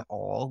gifts at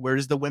all.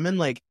 Whereas the women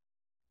like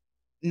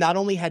not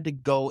only had to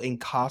go in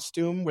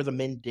costume where the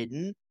men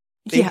didn't,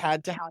 they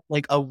had to have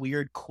like a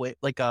weird quit,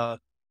 like a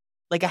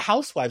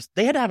housewives.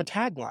 They had to have a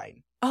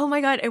tagline. Oh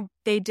my God,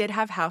 they did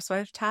have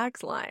housewives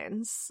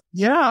taglines.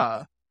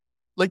 Yeah.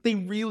 Like, they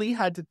really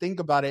had to think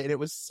about it, and it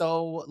was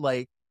so,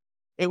 like,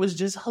 it was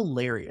just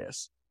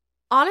hilarious.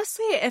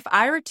 Honestly, if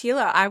I were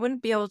Tila, I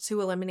wouldn't be able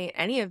to eliminate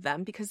any of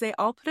them because they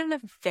all put in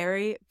a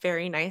very,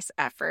 very nice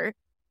effort.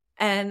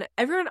 And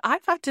everyone I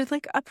thought did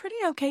like a pretty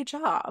okay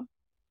job.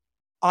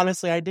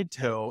 Honestly, I did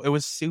too. It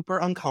was super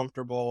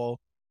uncomfortable.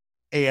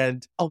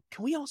 And, oh,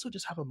 can we also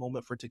just have a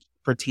moment for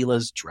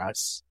Tila's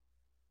dress?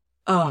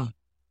 Oh,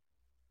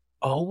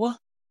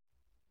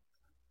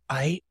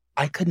 I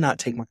could not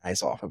take my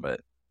eyes off of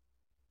it.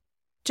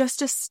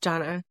 Just a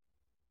stunner.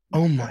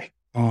 Oh my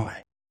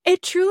God.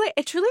 It truly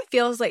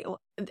feels like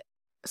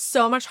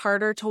so much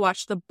harder to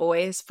watch the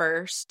boys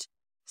first,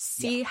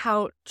 see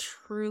how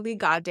truly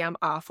goddamn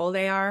awful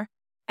they are,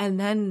 and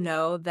then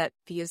know that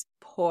these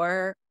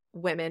poor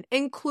women,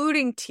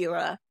 including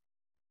Tila,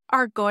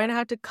 are going to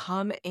have to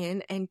come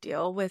in and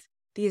deal with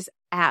these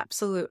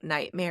absolute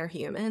nightmare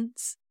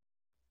humans.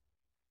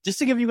 Just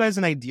to give you guys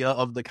an idea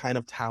of the kind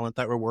of talent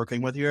that we're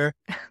working with here,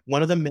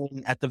 one of the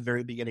men at the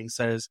very beginning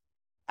says,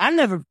 I've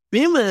never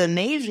been with an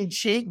Asian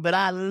chick, but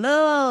I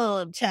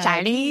love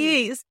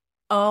Chinese.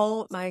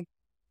 Oh my.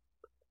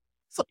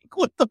 It's like,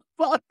 what the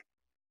fuck?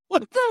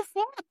 What the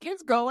fuck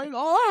is going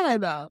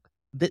on?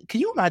 Can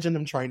you imagine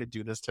them trying to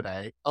do this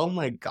today? Oh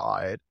my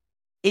God.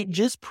 It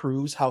just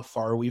proves how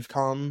far we've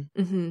come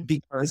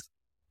because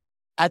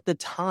at the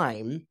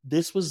time,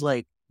 this was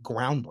like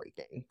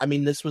groundbreaking. I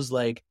mean, this was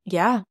like,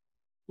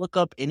 look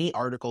up any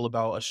article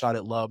about A Shot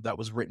at Love that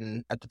was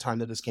written at the time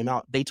that this came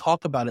out. They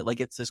talk about it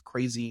like it's this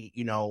crazy,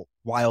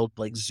 wild,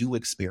 like zoo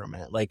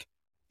experiment. Like,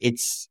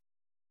 it's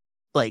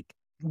like,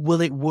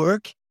 will it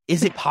work?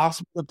 Is it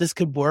possible that this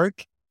could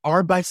work?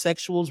 Are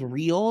bisexuals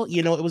real?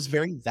 It was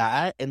very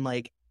that. And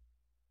like,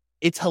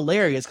 it's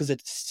hilarious because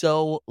it's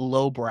so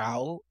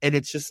lowbrow. And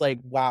it's just like,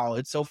 wow,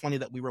 it's so funny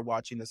that we were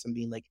watching this and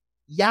being like,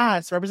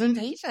 yes,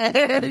 representation.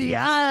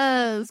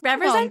 Yes.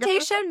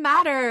 Representation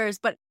matters.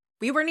 But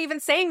we weren't even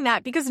saying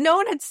that because no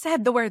one had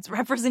said the words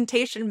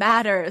representation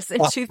matters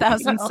in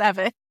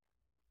 2007.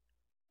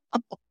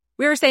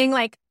 We were saying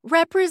like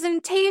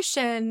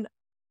representation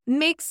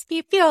makes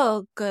me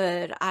feel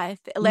good.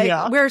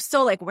 We're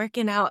still like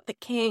working out the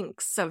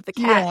kinks of the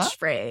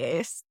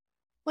catchphrase.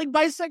 Like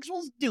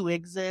bisexuals do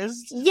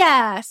exist.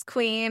 Yes,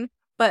 queen.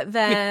 But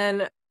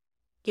then,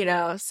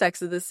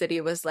 Sex of the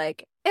City was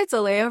like, it's a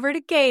layover to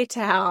Gay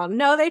Town.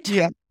 No, they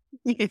don't.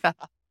 Yeah.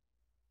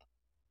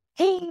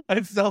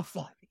 It's so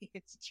funny.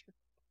 It's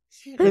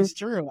true. It's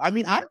true. I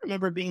mean, I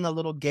remember being a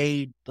little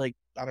gay, like,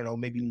 I don't know,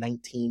 maybe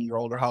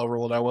 19-year-old or however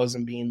old I was,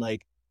 and being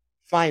like,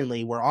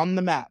 finally, we're on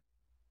the map.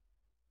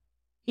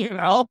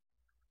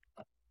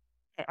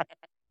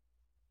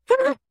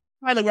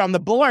 Finally, we're on the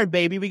board,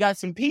 baby. We got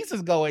some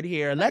pieces going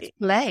here. Let's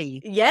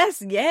play.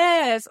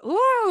 Yes.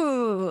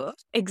 Ooh,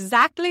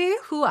 exactly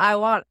who I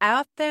want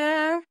out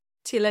there.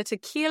 Tila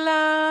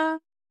Tequila.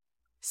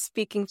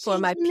 Speaking for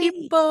my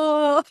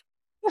people.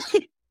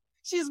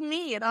 She's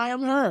me and I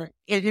am her.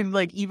 And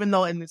like, even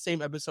though in the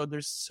same episode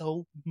there's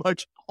so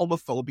much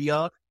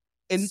homophobia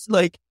and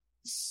like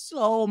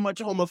so much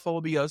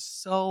homophobia,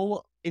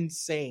 so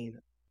insane.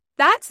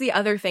 That's the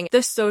other thing.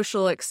 The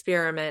social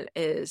experiment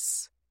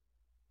is,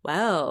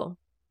 well,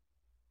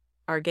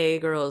 are gay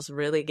girls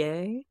really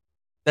gay?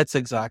 That's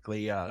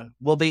exactly, yeah.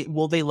 Will they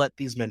let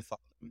these men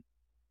fuck them?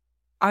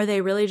 Are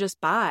they really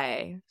just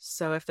bi?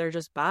 So if they're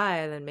just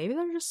bi, then maybe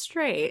they're just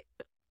straight.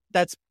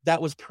 That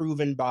was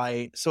proven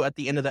by, so at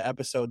the end of the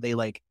episode, they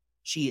like,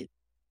 she,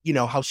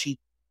 how she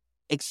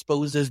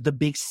exposes the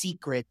big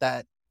secret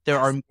that there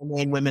are men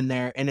and women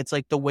there. And it's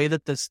like the way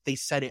that they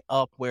set it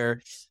up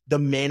where the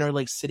men are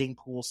like sitting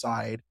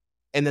poolside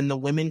and then the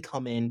women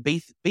come in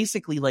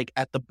basically like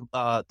at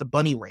the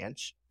bunny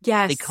ranch.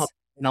 Yes. They come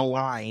in a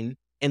line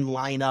and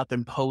line up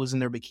and pose in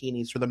their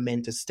bikinis for the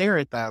men to stare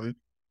at them.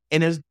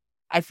 And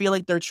I feel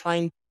like they're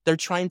trying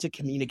to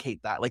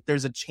communicate that. Like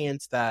there's a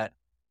chance that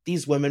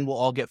these women will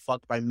all get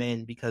fucked by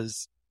men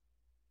because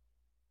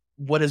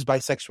what is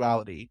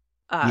bisexuality?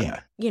 I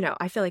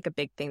feel like a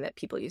big thing that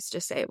people used to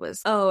say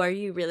was, oh, are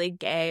you really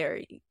gay?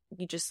 Or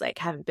you just like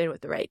haven't been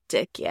with the right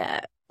dick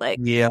yet. Like,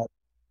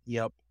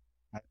 Yep.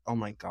 Oh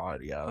my God,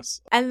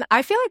 yes. And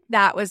I feel like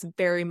that was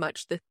very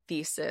much the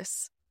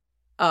thesis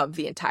of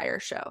the entire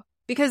show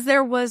because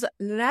there was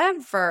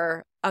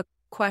never a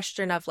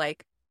question of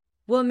like,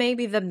 well,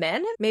 maybe the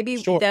men,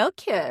 they'll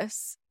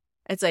kiss.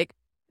 It's like,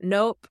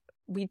 nope.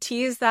 We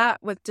teased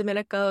that with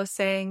Domenico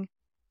saying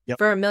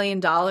for $1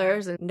 million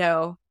and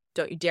no,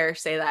 don't you dare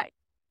say that.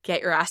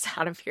 Get your ass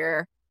out of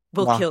here.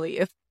 We'll kill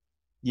you.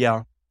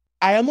 Yeah.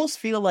 I almost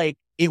feel like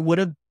it would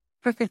have,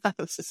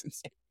 this is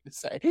insane to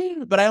say,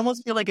 but I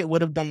almost feel like it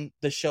would have done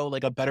the show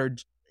like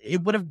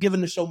it would have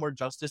given the show more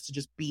justice to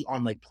just be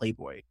on like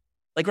Playboy.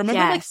 Like,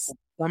 remember like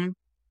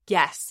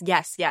Yes.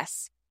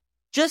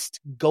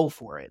 Just go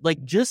for it.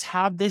 Like, just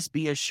have this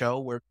be a show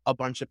where a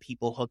bunch of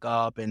people hook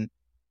up and,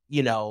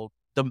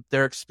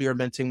 they're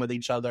experimenting with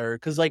each other.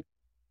 Because, like,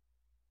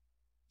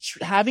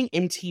 having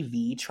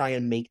MTV try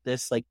and make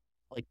this, like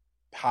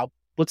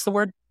what's the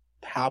word?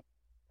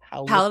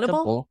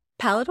 Palatable?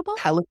 Palatable?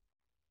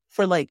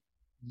 For, like,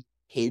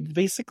 kids,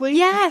 basically.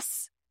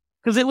 Yes.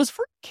 Because it was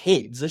for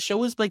kids. The show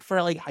was like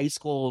for like high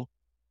school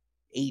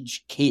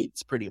age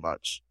kids, pretty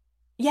much.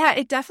 Yeah,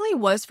 it definitely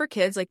was for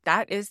kids. Like,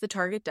 that is the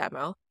target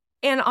demo.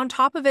 And on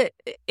top of it,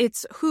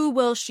 it's who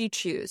will she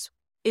choose?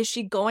 Is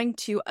she going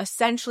to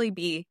essentially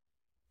be,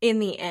 in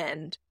the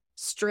end,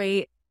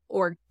 straight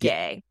or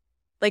gay?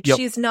 Like,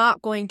 she's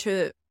not going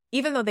to,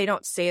 even though they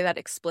don't say that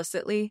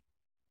explicitly,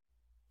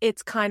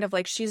 it's kind of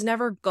like she's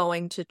never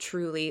going to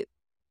truly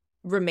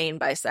remain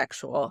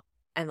bisexual.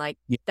 And like,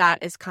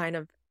 that is kind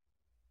of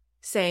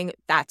saying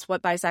that's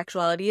what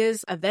bisexuality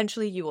is.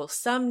 Eventually, you will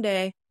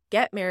someday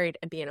get married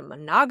and be in a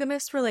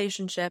monogamous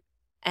relationship,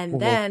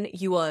 and then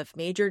you will have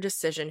made your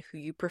decision who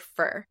you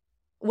prefer,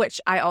 which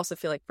I also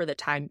feel like for the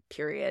time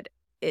period,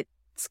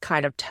 it's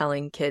kind of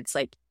telling kids,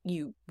 like,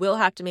 you will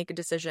have to make a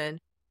decision.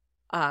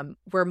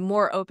 We're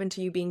more open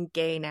to you being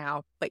gay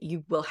now, but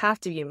you will have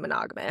to be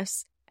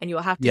monogamous, and you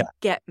will have to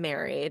get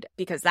married,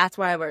 because that's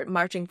why we're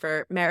marching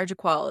for marriage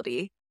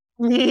equality.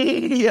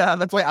 Yeah,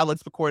 that's why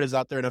Alex McCord is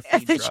out there in a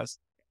feed dress.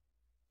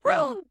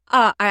 Bro,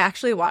 I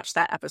actually watched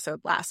that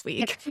episode last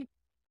week.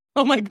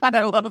 Oh my God,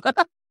 I love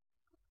that.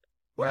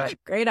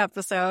 Great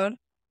episode.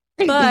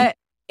 But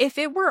if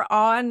it were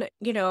on,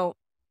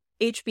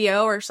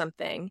 HBO or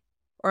something,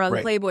 or on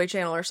the Playboy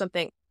channel or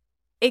something,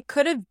 it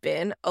could have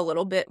been a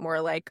little bit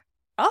more like,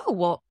 oh,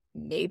 well,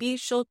 maybe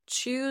she'll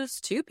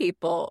choose two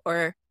people,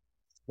 or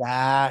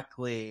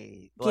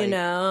exactly, like,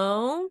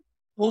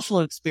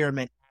 social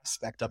experiment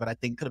aspect of it, I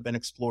think, could have been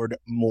explored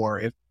more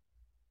if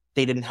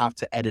they didn't have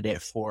to edit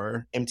it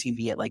for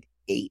MTV at like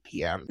 8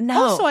 p.m.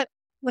 No. Also, I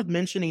like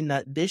mentioning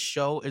that this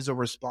show is a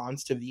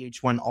response to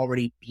VH1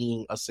 already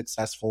being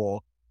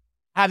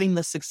having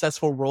the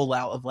successful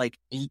rollout of like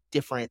 8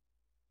 different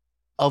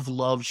of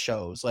love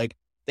shows. Like,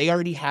 they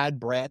already had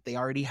Brett, they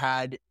already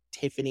had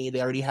Tiffany,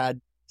 they already had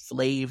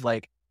Flav.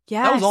 Like,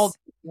 that was all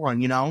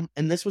one,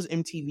 and this was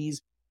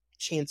MTV's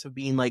chance of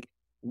being like,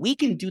 we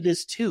can do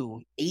this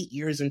too. 8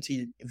 years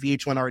into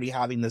VH1 already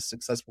having this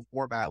successful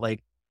format,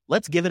 like,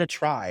 let's give it a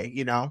try,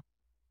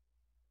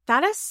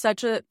 That is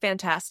such a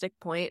fantastic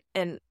point.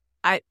 And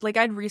I'd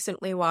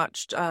recently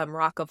watched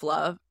Rock of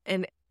Love,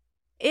 and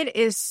it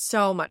is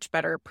so much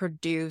better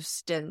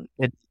produced, and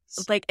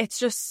it's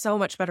just so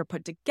much better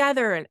put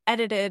together and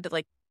edited.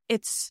 Like,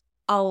 it's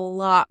a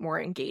lot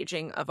more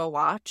engaging of a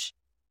watch.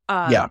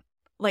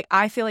 Like,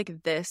 I feel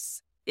like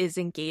this is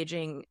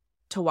engaging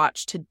to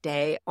watch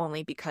today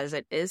only because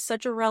it is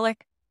such a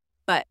relic.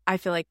 But I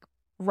feel like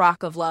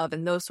Rock of Love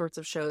and those sorts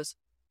of shows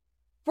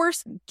were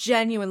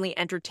genuinely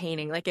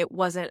entertaining. Like, it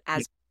wasn't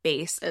as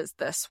base as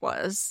this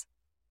was.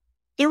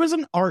 There was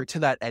an art to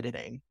that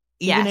editing.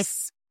 Even if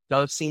it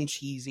does seem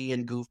cheesy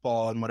and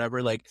goofball and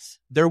whatever, like,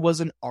 there was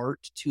an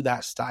art to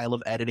that style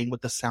of editing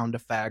with the sound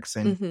effects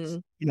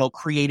and,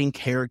 creating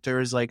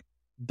characters. Like,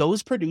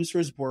 those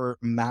producers were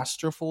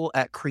masterful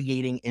at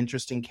creating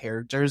interesting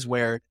characters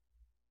where,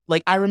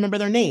 like, I remember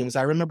their names.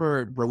 I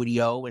remember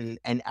Rodeo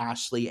and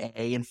Ashley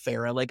A and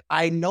Farrah. Like,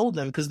 I know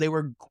them because they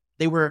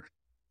were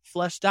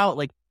fleshed out,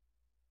 like,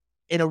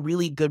 in a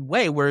really good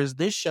way. Whereas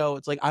this show,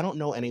 it's like, I don't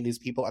know any of these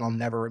people and I'll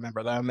never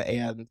remember them.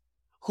 And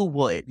who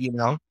would,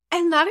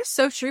 And that is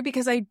so true,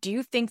 because I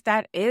do think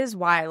that is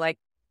why, like,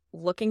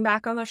 looking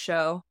back on the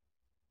show,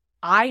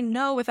 I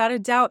know without a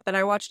doubt that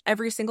I watched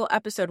every single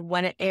episode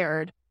when it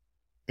aired.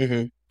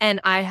 Mm-hmm. And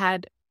I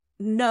had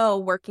no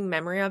working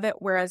memory of it.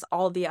 Whereas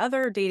all the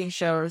other dating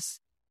shows,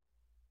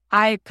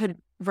 I could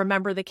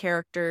remember the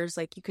characters.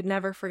 Like, you could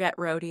never forget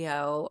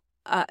Rodeo.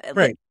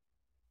 Right.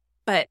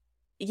 But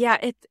yeah,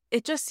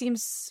 it just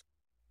seems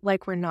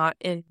like we're not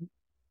in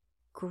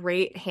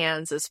great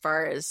hands as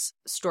far as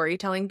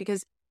storytelling,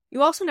 because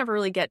you also never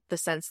really get the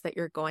sense that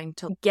you're going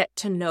to get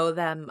to know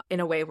them in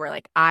a way where,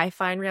 like, I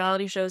find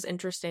reality shows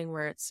interesting,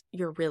 where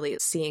you're really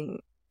seeing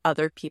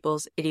other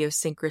people's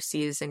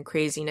idiosyncrasies and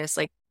craziness.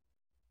 Like,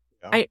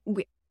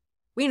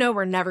 we know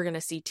we're never going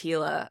to see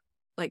Tila,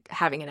 like,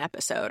 having an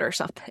episode or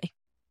something.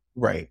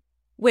 Right.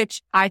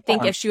 Which I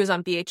think if she was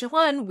on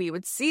VH1, we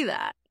would see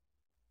that.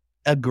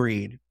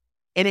 Agreed.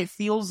 And it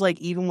feels like,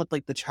 even with,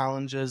 like, the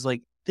challenges,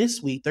 like,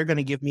 this week they're going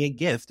to give me a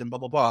gift and blah,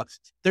 blah, blah.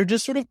 They're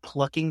just sort of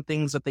plucking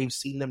things that they've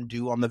seen them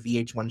do on the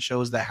VH1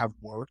 shows that have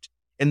worked,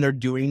 and they're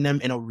doing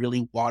them in a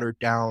really watered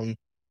down,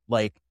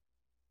 like,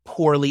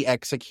 poorly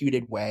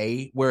executed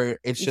way, where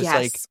it's just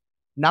like,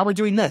 now we're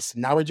doing this,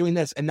 now we're doing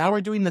this, and now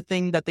we're doing the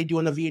thing that they do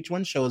on the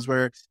VH1 shows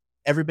where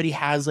everybody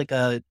has, like,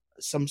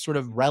 some sort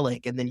of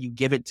relic, and then you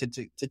give it to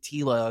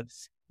Tila.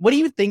 What do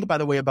you think, by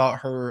the way, about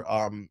her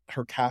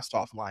cast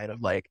off line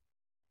of like,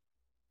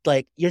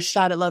 your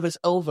shot at love is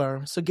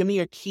over, so give me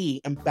your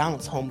key and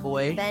bounce,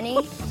 homeboy. Benny,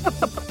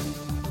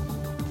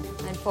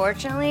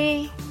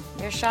 unfortunately,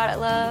 your shot at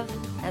love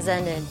has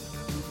ended.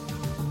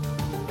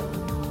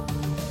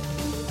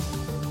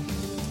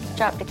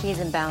 Drop the keys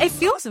and bounce. It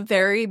feels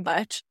very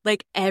much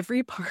like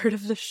every part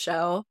of the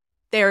show,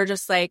 they're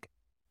just like,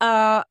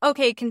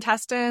 okay,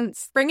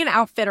 contestants, bring an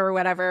outfit or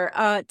whatever.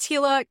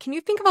 Tila, can you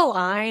think of a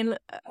line?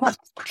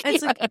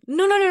 It's like,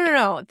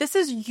 no. This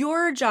is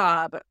your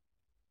job,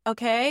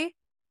 okay?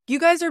 you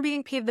guys are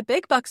being paid the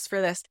big bucks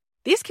for this.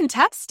 These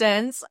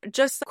contestants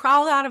just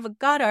crawled out of a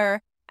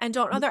gutter and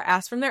don't know their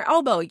ass from their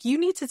elbow. You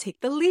need to take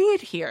the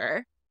lead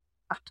here.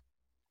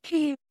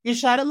 Your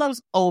shadow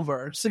love's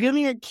over, so give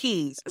me your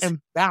keys and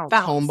bounce,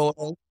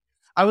 homeboy.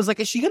 I was like,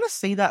 is she going to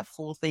say that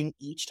full thing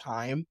each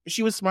time?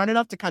 She was smart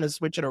enough to kind of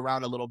switch it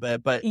around a little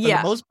bit, but for the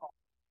most part,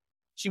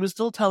 she was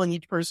still telling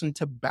each person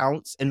to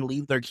bounce and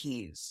leave their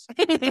keys.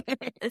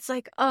 It's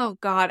like, oh,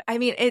 God. I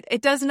mean,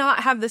 it does not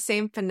have the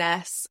same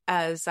finesse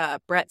as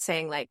Brett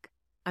saying, like,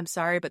 I'm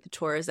sorry, but the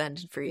tour has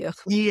ended for you.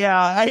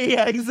 Yeah,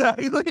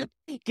 exactly.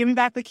 Give me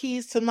back the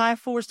keys to my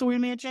 4-story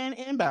mansion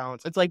and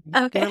bounce. It's like,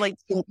 they're like,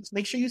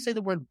 make sure you say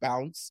the word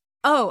bounce.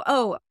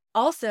 Oh,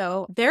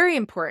 also, very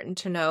important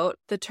to note,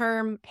 the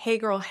term hey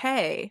girl,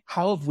 hey.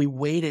 How have we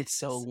waited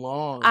so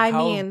long?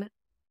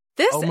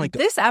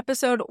 This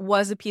episode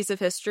was a piece of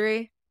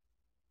history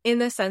in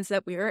the sense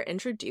that we were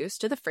introduced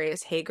to the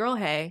phrase hey girl,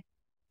 hey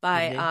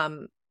by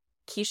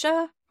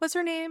Keisha was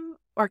her name?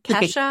 Or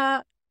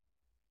Kesha?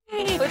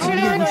 What's your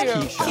name?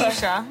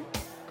 Keisha.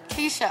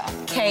 Keasha.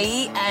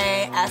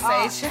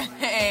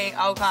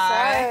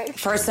 Okay.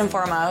 First and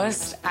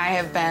foremost, I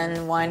have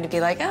been one to be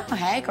like, oh,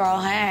 hey, girl,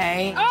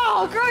 hey.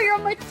 Oh, girl, you're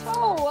on my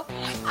toe.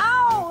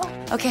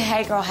 Ow. Okay,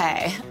 hey, girl,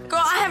 hey.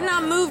 Girl, I have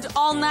not moved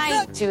all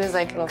night. She was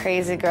like a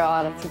crazy girl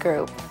out of the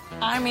group.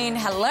 I mean,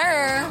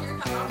 hello.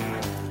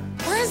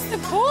 Where's the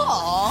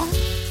pool?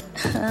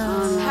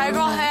 Hey,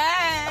 girl,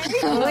 hey.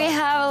 We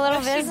have a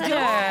little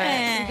visitor.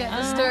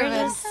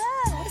 Disturbance.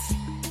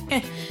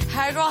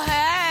 Hey, girl,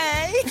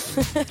 hey.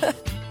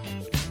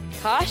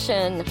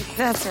 Caution.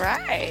 That's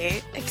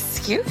right.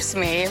 Excuse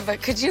me,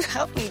 but could you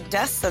help me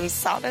dust some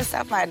sawdust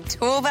out my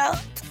tool belt?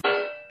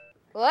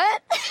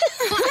 What?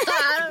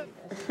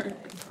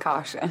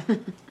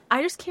 Caution.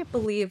 I just can't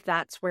believe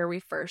that's where we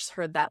first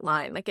heard that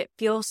line. Like, it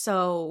feels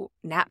so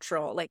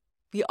natural. Like,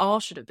 we all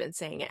should have been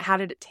saying it. How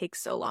did it take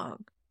so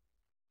long?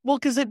 Well,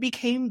 because it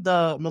became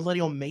the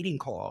millennial mating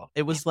call.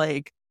 It was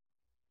like,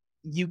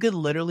 you could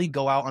literally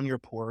go out on your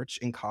porch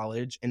in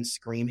college and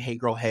scream, hey,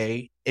 girl,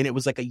 hey. And it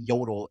was like a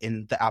yodel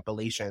in the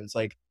Appalachians.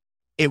 Like,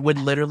 it would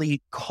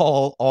literally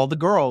call all the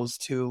girls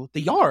to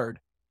the yard.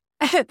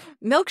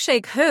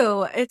 Milkshake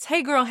who? It's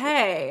hey, girl,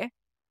 hey.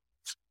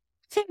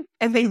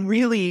 And they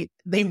really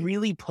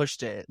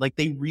pushed it. Like,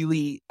 to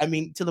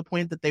the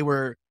point that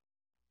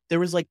there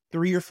was like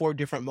 3 or 4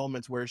 different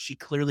moments where she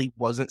clearly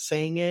wasn't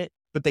saying it,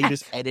 but they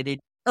just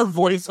edited her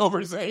voice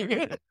over saying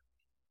it.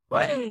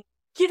 What?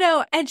 You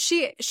know, and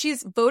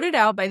she's voted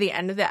out by the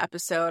end of the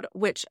episode,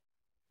 which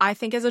I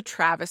think is a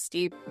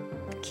travesty.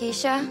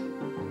 Keisha,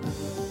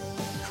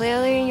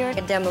 clearly you're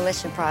a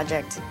demolition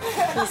project.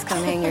 Please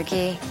come hang your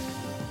key.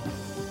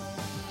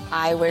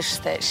 I wish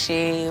that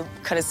she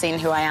could have seen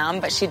who I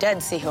am, but she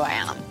did see who I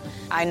am.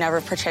 I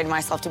never portrayed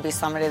myself to be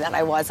somebody that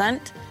I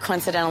wasn't.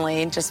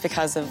 Coincidentally, just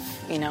because of,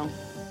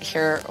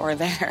 here or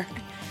there,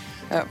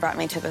 it brought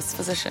me to this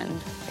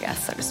position, I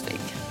guess, so to speak.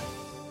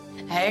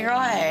 Hey, girl,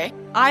 hey.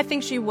 I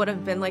think she would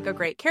have been like a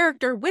great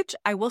character, which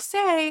I will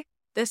say,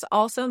 this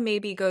also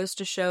maybe goes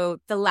to show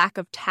the lack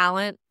of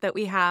talent that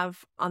we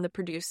have on the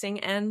producing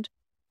end.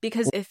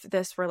 Because if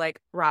this were like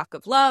Rock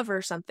of Love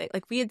or something,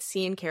 like we had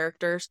seen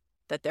characters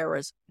that there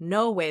was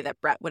no way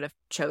that Brett would have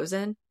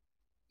chosen.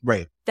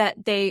 Right.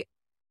 That they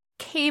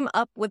came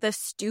up with a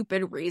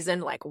stupid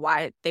reason, like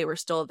why they were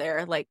still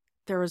there. Like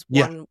there was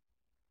one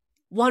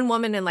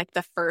woman in like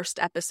the first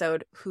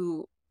episode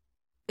who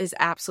is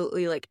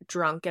absolutely like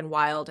drunk and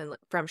wild and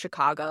from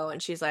Chicago,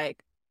 and she's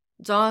like,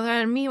 "Don't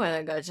let me with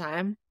a good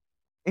time,"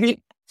 and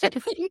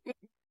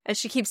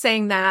she keeps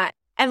saying that,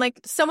 and like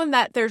someone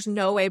that there's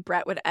no way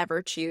Brett would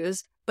ever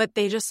choose, but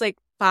they just like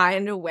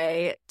find a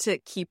way to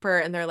keep her,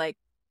 and they're like,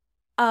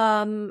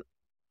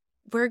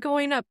 we're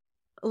going to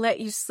let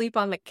you sleep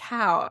on the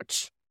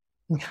couch.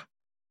 Yeah.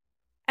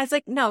 I was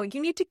like, no,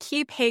 you need to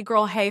keep Hey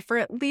Girl Hey for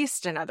at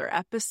least another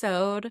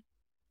episode.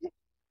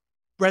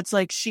 Brett's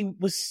like, she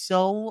was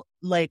so,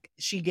 like,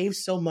 she gave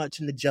so much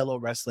in the Jello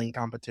wrestling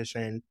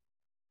competition.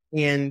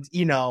 And,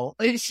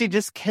 she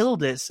just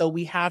killed it. So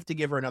we have to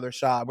give her another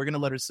shot. We're going to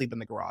let her sleep in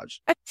the garage.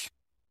 It's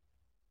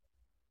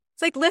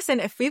like, listen,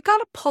 if we've got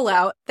to pull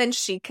out, then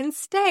she can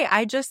stay.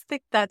 I just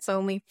think that's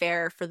only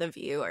fair for the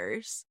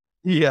viewers.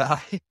 Yeah.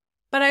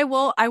 But I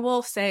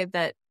will say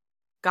that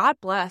God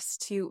bless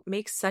to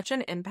make such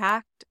an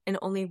impact in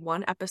only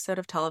one episode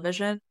of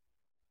television.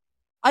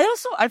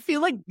 I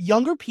feel like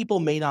younger people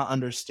may not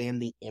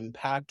understand the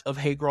impact of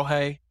Hey Girl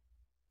Hey.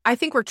 I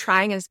think we're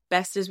trying as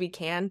best as we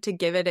can to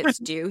give it its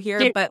due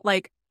here, but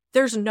like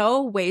there's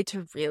no way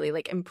to really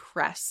like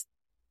impress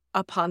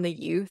upon the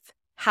youth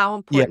how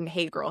important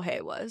Hey Girl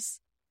Hey was.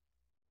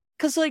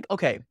 Cause like,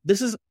 okay,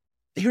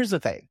 here's the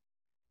thing.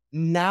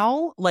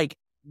 Now, like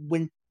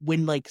when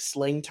like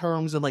slang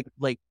terms and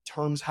like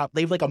terms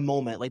they have like a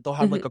moment, like they'll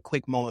have like a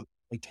quick moment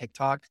like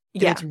TikTok.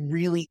 And it's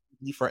really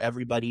easy for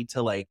everybody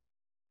to like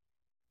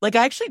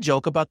I actually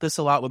joke about this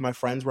a lot with my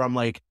friends where I'm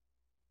like,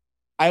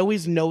 I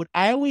always know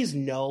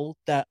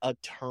that a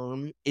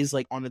term is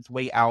like on its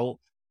way out.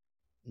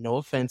 No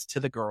offense to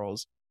the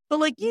girls, But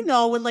like, you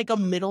know, when like a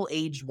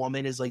middle-aged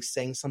woman is like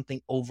saying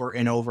something over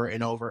and over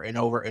and over and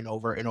over and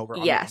over and over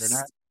on the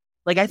internet,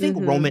 like I think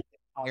Roman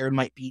Empire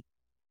might be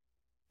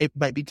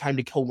time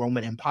to kill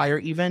Roman Empire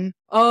even.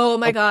 Oh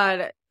my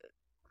God.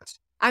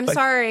 I'm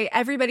sorry,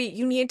 everybody,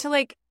 you need to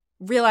like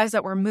realize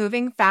that we're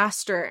moving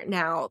faster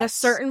now. At a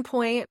certain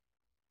point,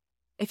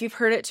 if you've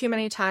heard it too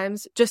many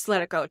times, just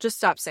let it go. Just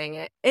stop saying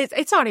it.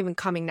 It's not even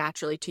coming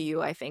naturally to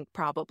you, I think,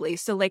 probably.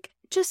 So like,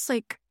 just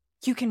like,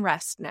 you can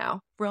rest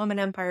now. Roman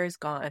Empire is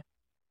gone.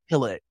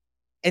 Kill it.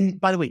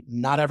 And by the way,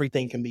 not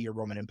everything can be your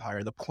Roman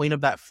Empire. The point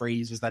of that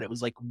phrase is that it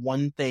was like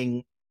one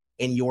thing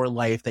in your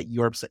life that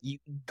you're upset.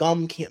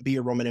 Gum can't be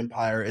your Roman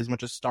Empire as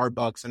much as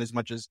Starbucks and as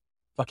much as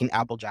fucking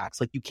Apple Jacks.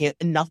 Like you can't,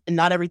 enough, and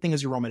not everything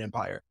is your Roman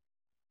Empire.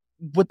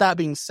 With that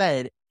being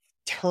said,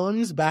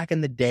 turns back in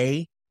the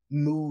day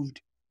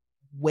moved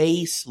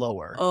way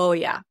slower. Oh,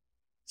 yeah.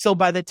 So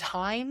by the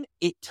time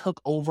it took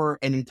over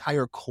an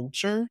entire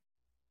culture,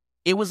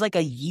 it was like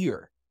a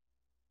year.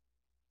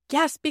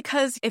 Yes,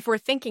 because if we're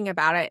thinking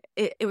about it,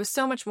 it was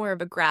so much more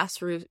of a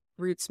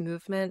grassroots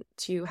movement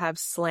to have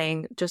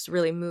slang just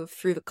really move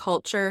through the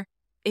culture.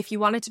 If you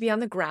wanted to be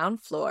on the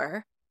ground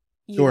floor,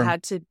 you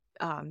had to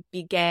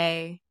be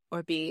gay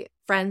or be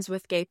friends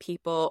with gay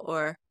people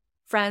or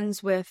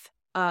friends with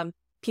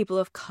people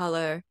of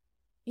color,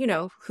 you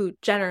know, who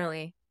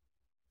generally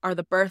are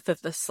the birth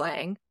of the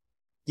slang.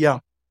 Yeah.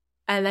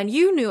 And then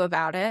you knew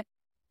about it.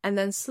 And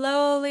then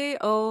slowly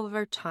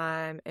over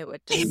time, it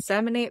would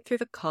disseminate through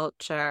the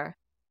culture.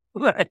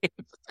 Right.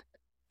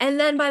 And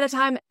then by the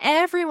time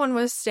everyone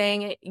was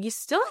saying it, you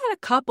still had a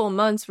couple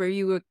months where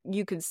you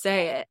could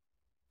say it,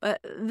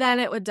 but then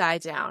it would die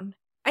down.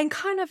 And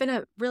kind of in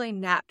a really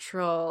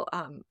natural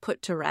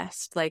put to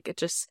rest. Like it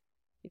just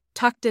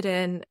tucked it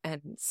in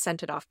and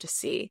sent it off to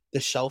sea. The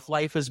shelf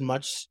life is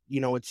much,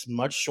 you know, it's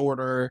much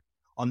shorter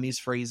on these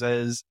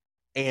phrases.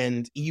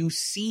 And you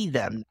see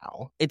them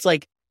now. It's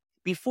like,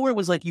 before it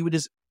was like you would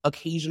just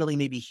occasionally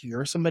maybe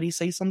hear somebody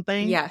say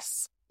something.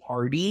 Yes.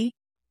 Party.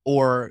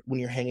 Or when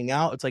you're hanging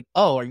out, it's like,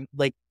 oh, are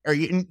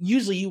you, and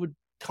usually you would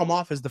come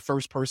off as the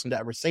first person to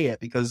ever say it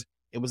because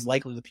it was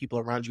likely the people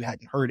around you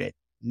hadn't heard it.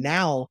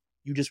 Now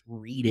you just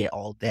read it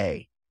all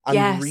day.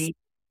 I'm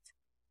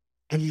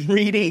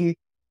reading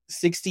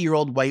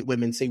 60-year-old white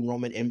women say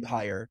Roman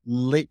Empire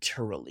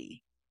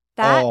literally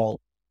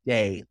all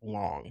day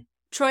long.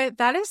 Troy,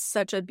 that is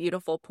such a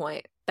beautiful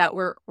point that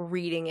we're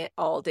reading it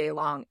all day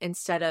long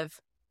instead of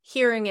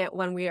hearing it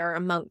when we are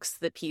amongst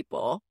the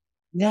people.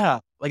 Yeah,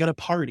 like at a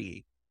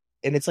party.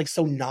 And it's like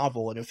so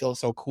novel and it feels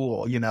so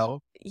cool, you know?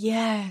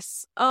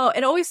 Yes. Oh,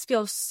 it always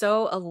feels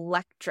so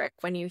electric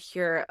when you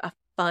hear a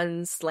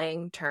fun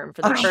slang term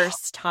for the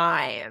first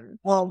time.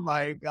 Oh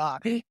my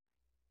God.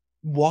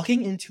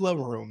 Walking into a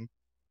room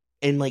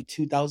in like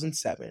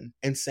 2007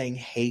 and saying,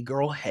 hey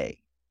girl,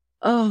 hey.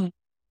 Oh.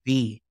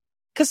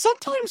 Because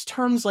sometimes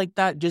terms like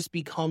that just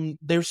become,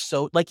 they're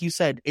so, like you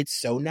said, it's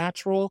so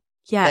natural.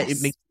 Yes. That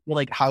it makes you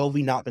like, how have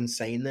we not been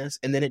saying this?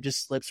 And then it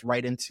just slips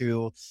right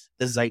into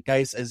the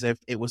zeitgeist as if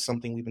it was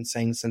something we've been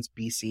saying since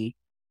BC.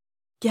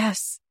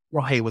 Yes.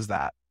 Well, hey, was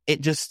that.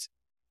 It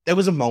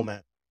was a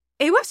moment.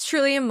 It was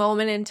truly a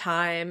moment in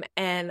time.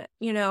 And,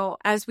 you know,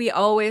 as we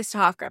always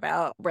talk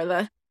about, we're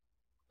the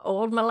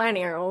old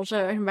millennials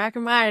back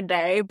in my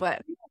day,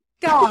 but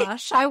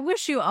gosh, I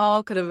wish you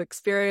all could have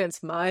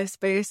experienced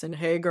MySpace and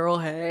Hey Girl,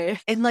 Hey.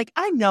 And like,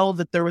 I know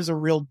that there was a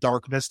real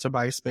darkness to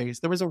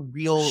MySpace. There was a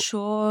real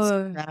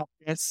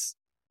sadness.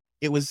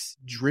 It was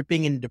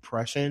dripping in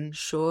depression.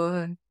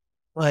 Sure.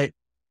 But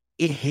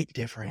it hit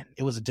different.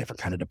 It was a different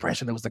kind of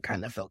depression. It was the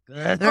kind that felt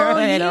good. Oh,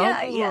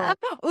 yeah.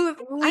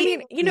 I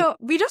mean, you know,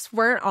 we just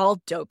weren't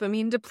all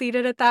dopamine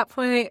depleted at that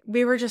point.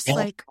 We were just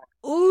like,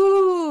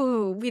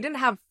 ooh, we didn't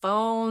have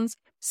phones.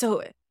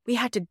 So we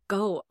had to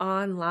go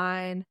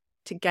online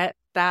to get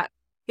that.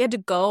 We had to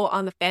go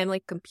on the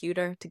family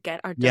computer to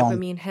get our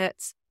dopamine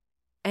hits.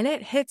 And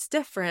it hits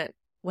different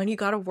when you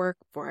got to work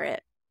for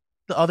it.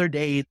 The other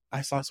day,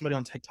 I saw somebody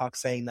on TikTok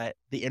saying that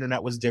the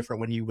internet was different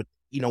when you would,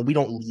 you know, we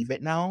don't leave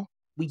it now.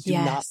 We do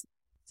not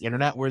the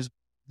internet, whereas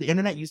the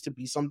internet used to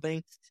be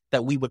something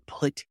that we would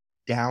put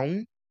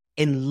down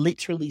and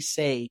literally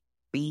say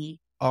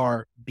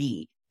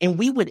BRB. And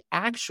we would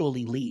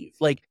actually leave.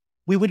 Like,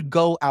 we would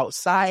go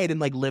outside and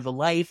like live a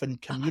life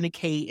and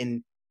communicate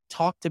and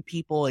talk to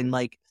people and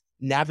like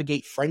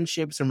navigate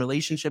friendships and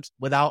relationships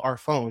without our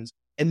phones.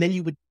 And then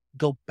you would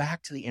go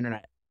back to the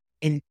internet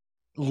and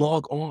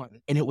log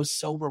on. And it was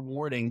so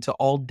rewarding to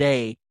all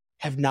day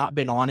have not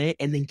been on it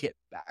and then get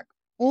back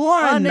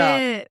on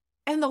it.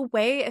 And the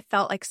way it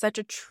felt like such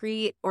a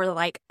treat or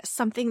like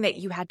something that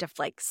you had to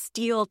like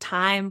steal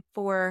time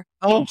for.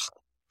 Oh,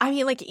 I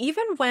mean, like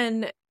even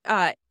when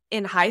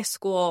in high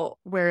school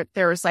where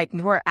there was like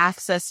more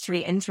access to the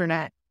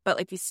internet, but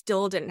like we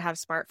still didn't have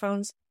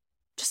smartphones,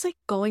 just like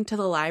going to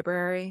the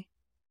library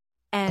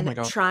and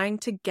trying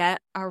to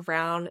get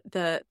around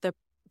the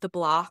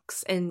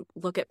blocks and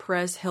look at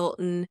Perez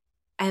Hilton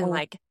and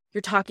like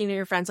you're talking to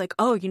your friends like,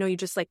 oh, you know, you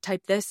just like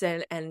type this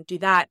in and do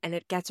that and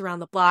it gets around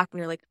the block and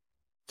you're like,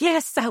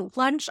 yes, at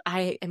lunch,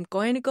 I am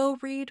going to go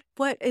read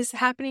what is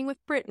happening with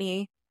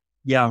Britney.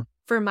 Yeah.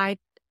 For my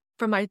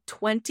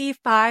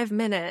 25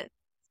 minutes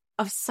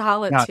of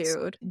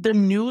solitude. The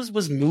news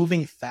was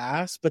moving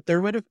fast, but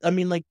there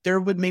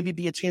would maybe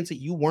be a chance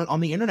that you weren't on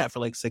the internet for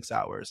like 6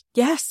 hours.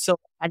 Yes. So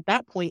at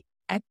that point,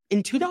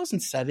 in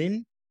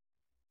 2007,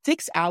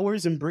 6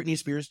 hours in Britney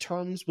Spears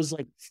terms was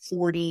like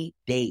 40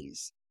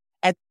 days.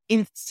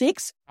 In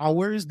 6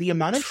 hours, the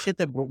amount of shit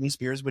that Britney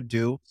Spears would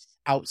do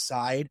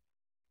outside,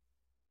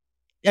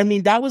 I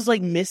mean, that was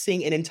like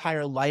missing an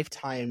entire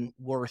lifetime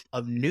worth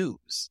of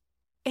news.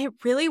 It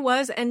really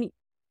was. And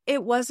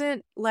it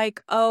wasn't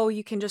like, oh,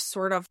 you can just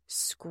sort of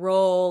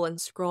scroll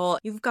and scroll.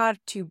 You've got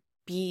to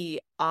be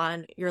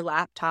on your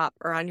laptop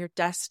or on your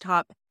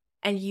desktop,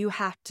 and you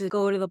have to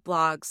go to the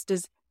blogs.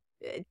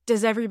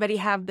 Does everybody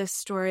have this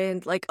story?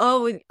 And like,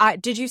 oh,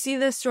 did you see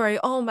this story?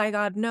 Oh my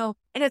God, no.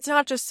 And it's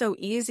not just so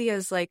easy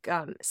as like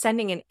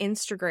sending an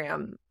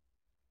Instagram,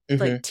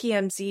 like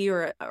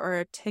TMZ or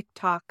a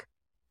TikTok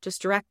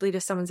just directly to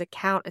someone's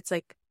account. It's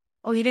like,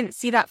 oh, you didn't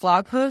see that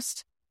blog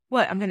post?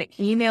 What, I'm going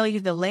to email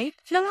you the link?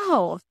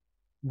 No.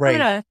 Right.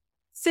 I'm going to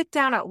sit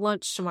down at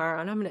lunch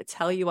tomorrow and I'm going to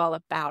tell you all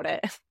about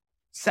it.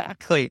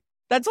 Exactly.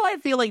 That's why I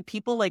feel like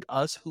people like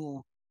us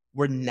who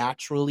were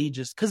naturally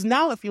just, because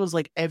now it feels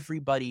like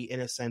everybody in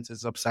a sense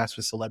is obsessed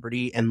with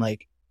celebrity, and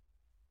like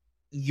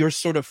you're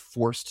sort of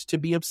forced to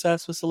be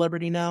obsessed with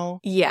celebrity now.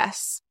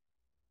 Yes.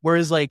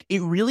 Whereas like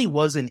it really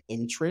was an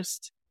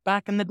interest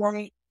back in the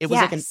day. It was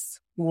like an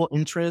cool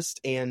interest,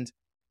 and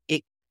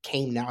it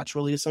came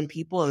naturally to some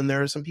people, and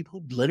there are some people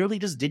who literally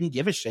just didn't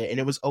give a shit, and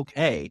it was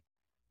okay.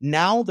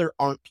 Now there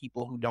aren't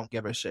people who don't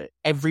give a shit.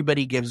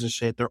 Everybody gives a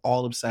shit. They're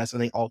all obsessed,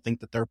 and they all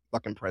think that they're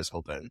fucking Perez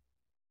Hilton.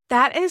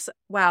 That is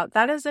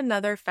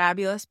another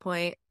fabulous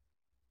point.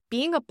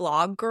 Being a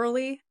blog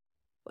girly,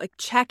 like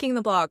checking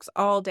the blogs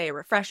all day,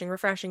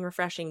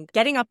 refreshing,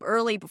 getting up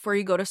early before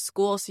you go to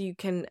school so you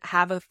can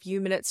have a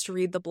few minutes to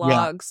read the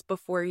blogs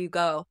before you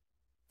go.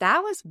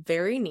 That was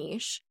very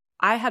niche.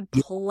 I had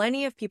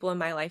plenty of people in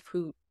my life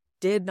who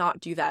did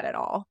not do that at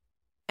all.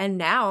 And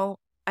now,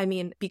 I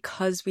mean,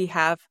 because we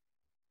have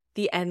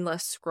the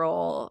endless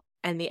scroll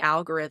and the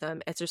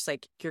algorithm, it's just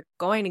like you're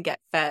going to get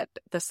fed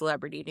the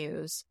celebrity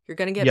news. You're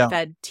going to get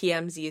fed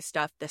TMZ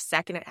stuff the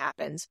second it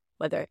happens,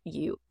 whether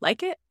you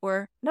like it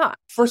or not.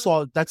 First of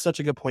all, that's such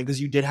a good point, because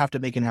you did have to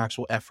make an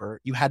actual effort.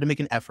 You had to make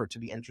an effort to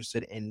be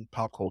interested in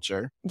pop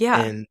culture.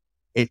 Yeah. And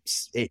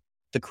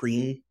the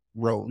cream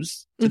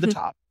rose to the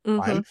top.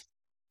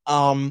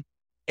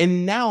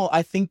 And now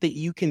I think that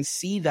you can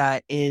see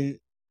that in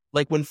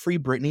like when Free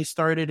Britney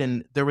started,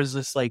 and there was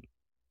this like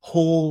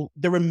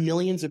there were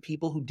millions of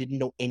people who didn't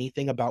know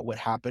anything about what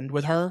happened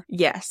with her.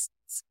 Yes.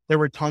 There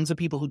were tons of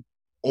people who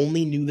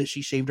only knew that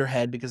she shaved her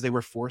head because they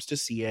were forced to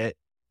see it.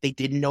 They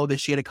didn't know that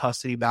she had a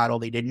custody battle.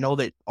 They didn't know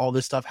that all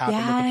this stuff happened.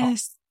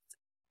 Yes.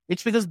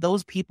 It's because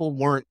those people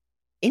weren't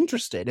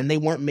interested, and they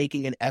weren't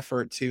making an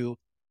effort to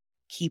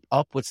keep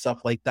up with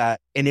stuff like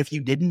that. And if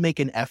you didn't make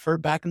an effort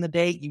back in the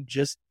day, you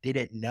just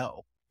didn't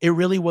know. It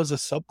really was a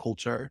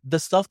subculture. The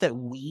stuff that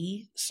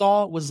we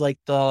saw was like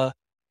the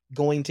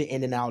going to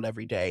In-N-Out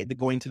every day, the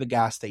going to the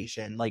gas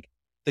station, like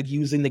the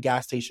using the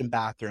gas station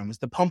bathrooms,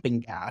 the pumping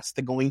gas,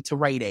 the going to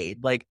Rite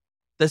Aid, like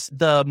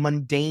the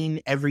mundane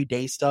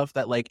everyday stuff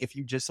that like if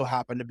you just so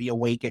happen to be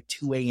awake at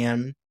 2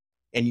 a.m.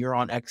 and you're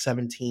on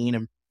X17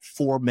 and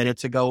 4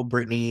 minutes ago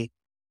Britney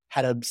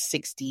had a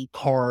 60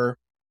 car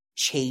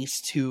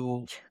chase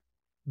to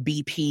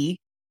BP,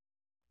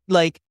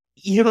 like,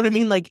 you know what I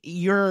mean? Like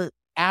your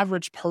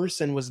average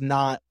person was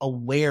not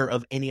aware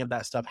of any of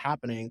that stuff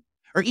happening,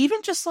 or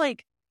even just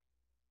like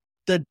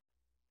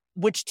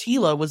which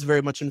Tila was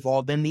very much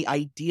involved in, the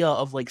idea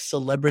of like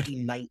celebrity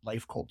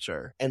nightlife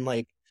culture and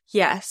like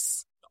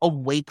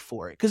awake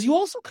for it, because you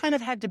also kind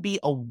of had to be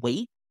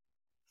awake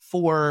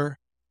for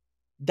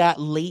that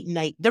late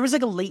night. There was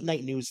like a late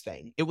night news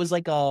thing. It was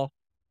like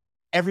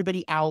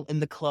everybody out in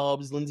the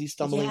clubs, Lindsay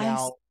stumbling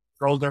out,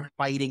 girls are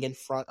fighting in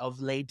front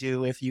of Les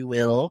Deux, if you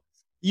will.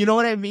 You know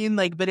what I mean?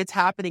 Like, but it's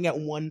happening at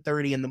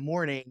 1:30 in the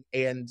morning,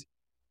 and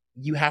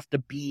you have to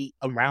be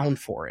around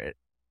for it.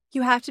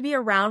 You have to be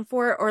around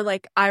for it. Or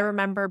like, I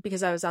remember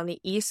because I was on the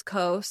East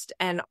Coast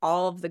and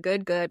all of the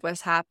good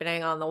was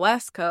happening on the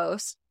West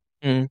Coast.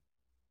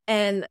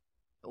 And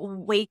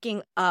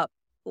waking up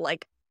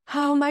like,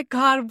 oh my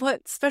God,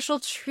 what special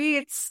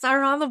treats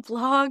are on the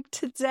blog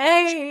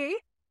today?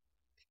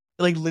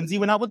 Like Lindsay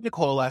went out with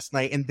Nicole last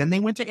night, and then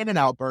they went to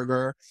In-N-Out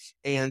Burger,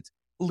 and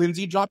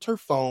Lindsay dropped her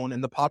phone,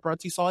 and the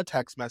paparazzi saw a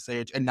text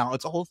message, and now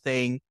it's a whole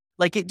thing.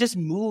 Like, it just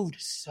moved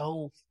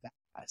so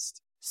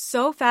fast.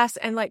 So fast.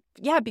 And like,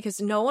 yeah, because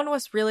no one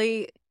was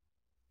really,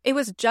 it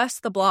was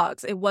just the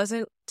blogs. It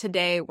wasn't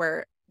today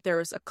where there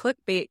was a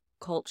clickbait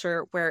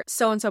culture where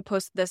so-and-so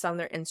posted this on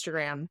their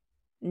Instagram.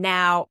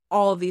 Now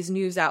all of these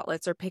news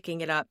outlets are picking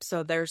it up.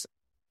 So there's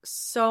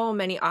so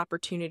many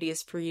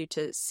opportunities for you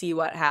to see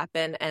what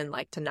happened and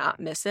like to not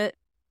miss it.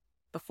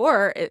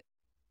 Before, it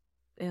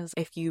is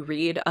if you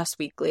read Us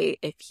Weekly,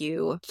 if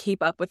you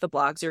keep up with the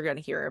blogs, you're going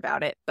to hear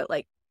about it. But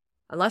like,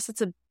 unless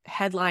it's a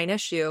headline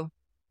issue.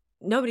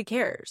 Nobody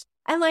cares.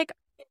 And like,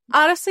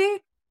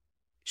 honestly,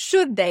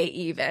 should they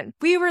even?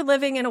 We were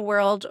living in a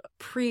world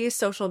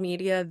pre-social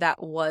media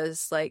that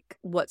was like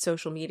what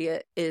social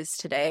media is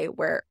today,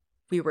 where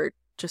we were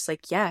just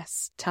like,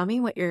 yes, tell me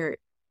what you're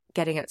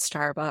getting at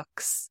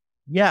Starbucks.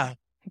 Yeah.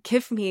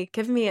 Give me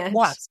it.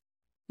 What?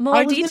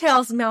 More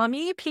details,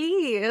 mommy,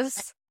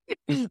 please.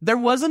 There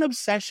was an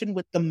obsession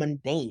with the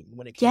mundane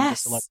when it came to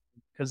celebrity.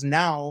 Because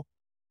now,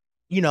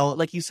 you know,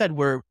 like you said,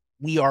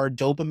 we are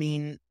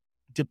dopamine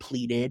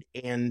depleted,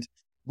 and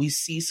we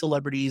see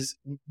celebrities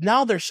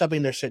now, they're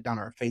shoving their shit down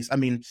our face. I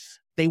mean,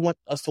 they want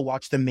us to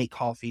watch them make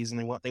coffees, and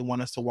they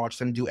want us to watch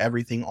them do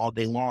everything all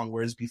day long.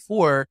 Whereas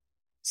before,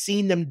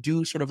 seeing them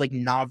do sort of like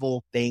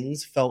novel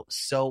things felt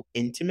so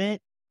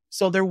intimate.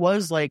 So there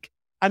was like,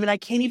 I mean, I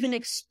can't even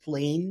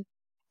explain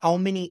how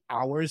many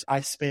hours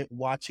I spent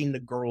watching the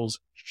girls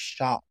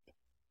shop.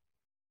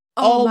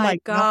 Oh my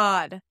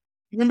God.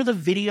 You remember the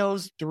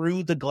videos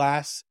through the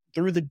glass,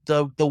 through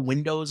the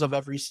windows of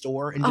every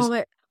store? And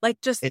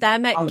just,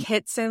 them at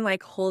Kitson,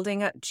 like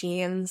holding up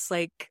jeans,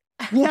 like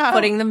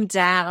putting them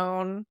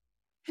down.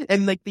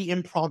 And like the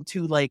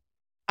impromptu, like,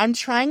 I'm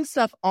trying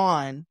stuff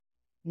on.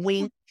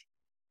 Wink.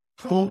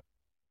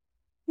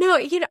 No,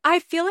 you know, I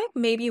feel like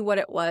maybe what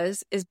it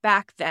was is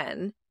back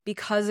then,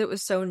 because it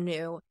was so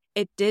new,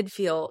 it did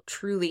feel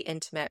truly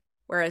intimate.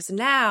 Whereas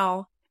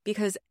now,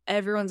 because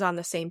everyone's on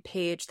the same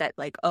page that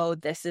like, oh,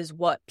 this is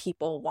what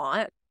people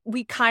want,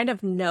 we kind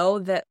of know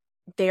that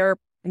they're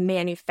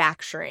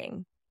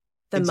manufacturing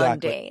the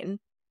mundane.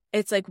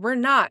 It's like, we're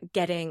not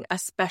getting a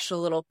special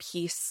little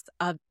piece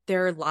of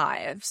their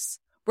lives.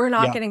 We're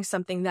not getting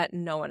something that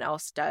no one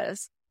else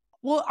does.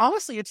 Well,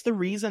 honestly, it's the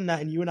reason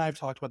that, and you and I have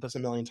talked about this a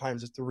million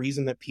times, it's the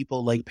reason that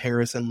people like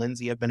Paris and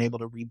Lindsay have been able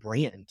to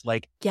rebrand.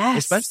 Like,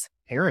 especially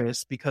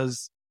Paris,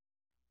 because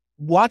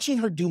watching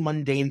her do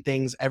mundane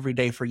things every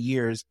day for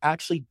years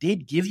actually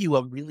did give you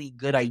a really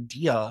good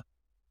idea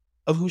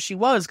of who she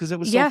was, because it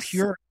was so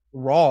pure,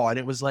 raw. And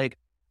it was like,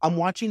 I'm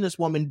watching this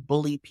woman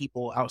bully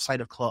people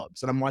outside of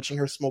clubs, and I'm watching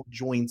her smoke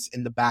joints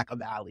in the back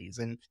of alleys,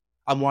 and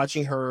I'm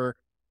watching her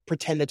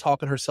pretend to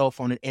talk on her cell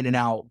phone and in and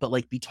out, but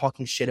like be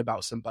talking shit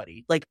about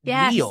somebody. Like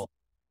real.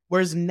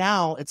 Whereas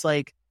now it's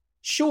like,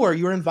 sure,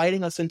 you're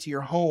inviting us into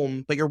your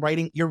home, but you're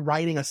riding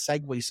a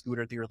Segway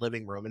scooter through your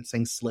living room and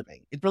saying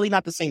slimming. It's really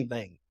not the same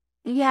thing.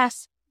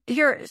 Yes.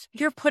 You're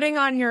putting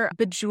on your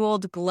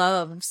bejeweled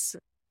gloves,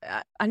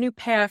 a new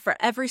pair for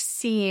every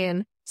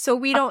scene, so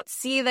we don't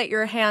see that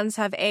your hands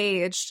have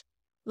aged.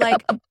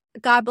 Like,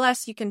 God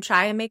bless, you can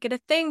try and make it a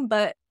thing,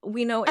 but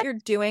we know what you're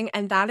doing,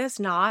 and that is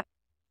not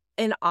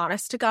an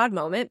honest to God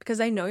moment,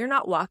 because I know you're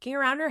not walking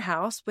around your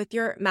house with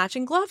your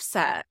matching glove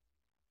set.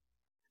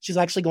 She's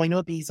actually going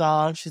to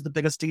Ibiza. She's the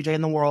biggest DJ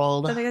in the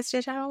world. The biggest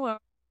DJ in the world.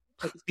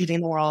 Biggest DJ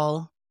in the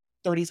world.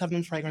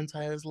 37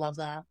 fragrances. Love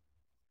that.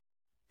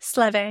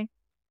 Sliving.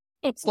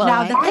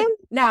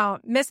 Now,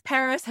 Miss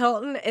Paris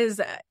Hilton is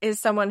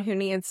someone who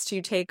needs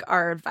to take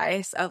our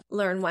advice of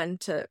learn when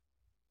to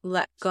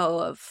let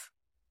go of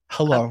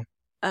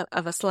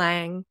a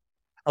slang.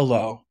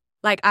 Hello.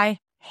 Like, I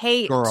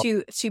hate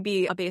to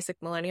be a basic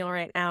millennial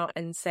right now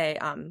and say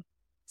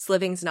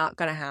sliving's not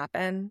gonna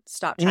happen.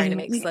 Stop trying to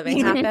make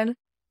sliving happen.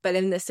 But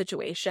in this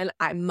situation,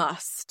 I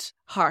must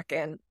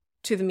hearken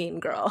to the Mean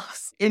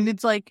Girls. And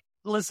it's like,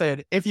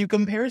 listen, if you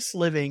compare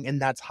sliving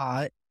and that's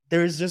hot,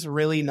 there's just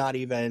really not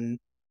even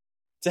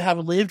to have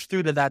lived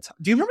through to that.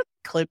 Do you remember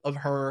the clip of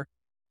her,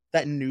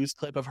 that news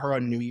clip of her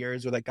on New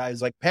Year's where that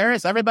guy's like,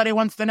 Paris, everybody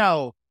wants to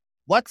know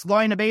what's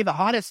going to be the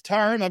hottest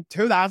turn of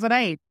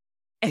 2008.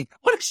 And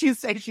what does she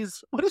say? She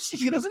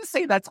doesn't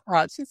say that's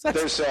hot. She says,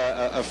 there's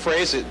a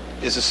phrase that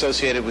is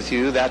associated with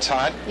you, that's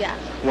hot. Yeah.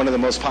 One of the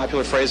most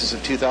popular phrases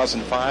of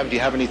 2005. Do you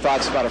have any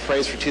thoughts about a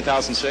phrase for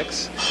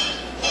 2006?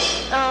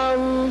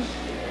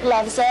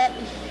 Loves it.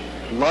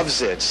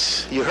 Loves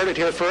it. You heard it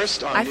here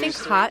first. I think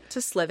hot to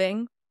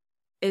sliving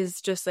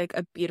is just like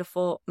a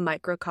beautiful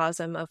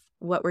microcosm of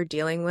what we're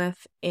dealing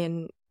with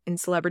in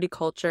celebrity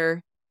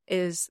culture.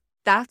 Is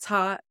that's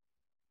hot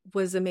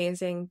was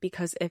amazing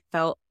because it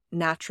felt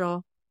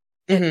natural.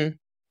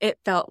 It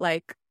felt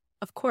like,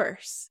 of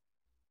course.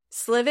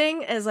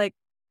 Sliving is like,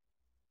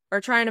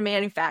 we're trying to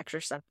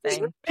manufacture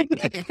something.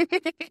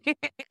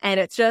 And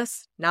it's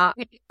just not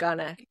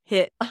gonna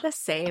hit the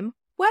same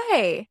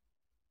way.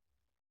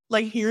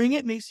 Like, hearing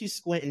it makes you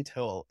squint and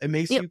tilt. It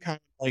makes you kind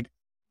of like,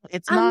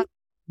 it's not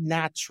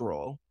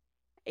natural.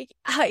 You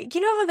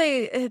know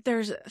how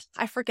there's,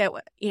 I forget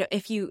what,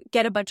 if you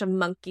get a bunch of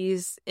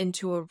monkeys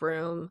into a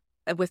room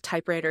with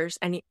typewriters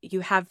and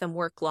you have them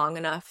work long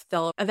enough,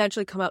 they'll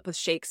eventually come up with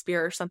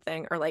Shakespeare or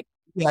something, or like.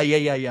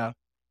 Yeah.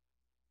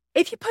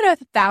 If you put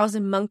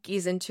 1,000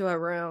 monkeys into a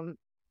room,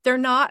 they're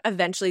not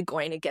eventually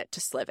going to get to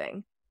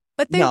sliving,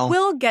 but they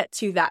will get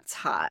to that's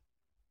hot.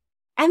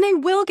 And they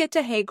will get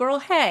to hey girl,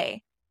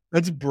 hey.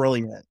 That's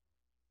brilliant.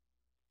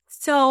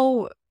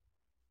 So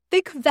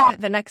think of that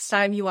the next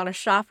time you want to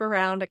shop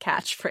around a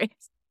catchphrase.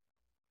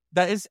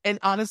 That is, and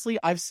honestly,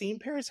 I've seen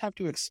Paris have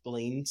to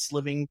explain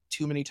sliving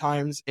too many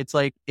times. It's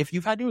like, if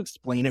you've had to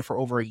explain it for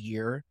over a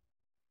year,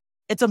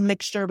 it's a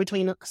mixture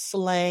between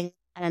slang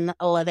and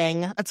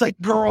living. It's like,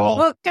 girl,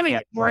 Well, give me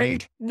a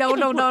break.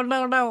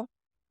 No.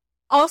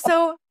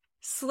 Also,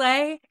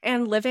 slay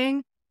and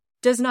living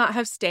does not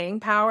have staying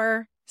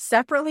power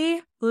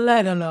separately,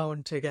 let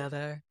alone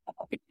together.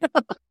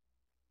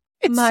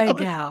 My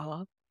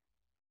gal.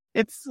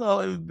 It's so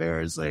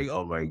embarrassing.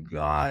 Oh my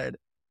God.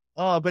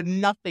 Oh, but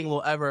nothing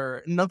will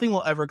ever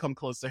come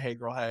close to Hey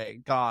Girl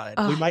Hey. God,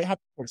 we might have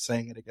to start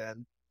saying it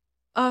again.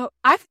 Oh,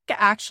 I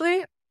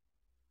think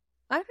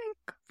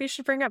we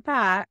should bring it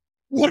back.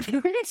 What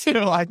do we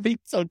do? I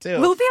think so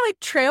too. We'll be like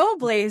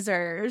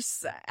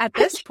trailblazers at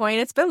this point.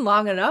 It's been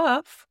long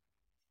enough.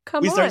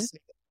 Come we on. start saying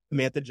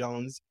Samantha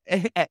Jones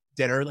at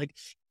dinner, like,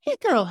 hey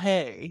girl,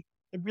 hey.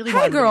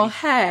 Hey girl,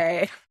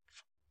 hey.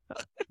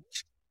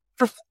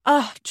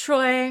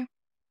 Troy,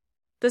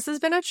 this has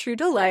been a true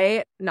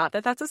delight. Not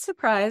that that's a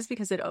surprise,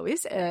 because it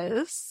always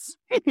is.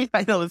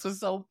 I know, this was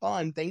so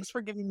fun. Thanks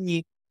for giving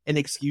me an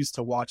excuse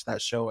to watch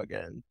that show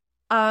again.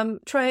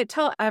 Troy,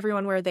 tell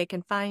everyone where they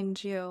can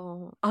find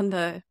you on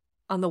the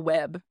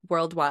web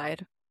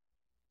worldwide.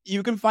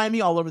 You can find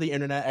me all over the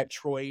internet at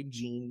Troy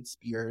Jean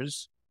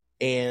Spears.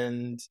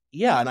 And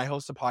yeah, and I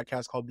host a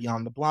podcast called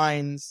Beyond the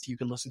Blinds. You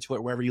can listen to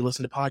it wherever you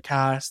listen to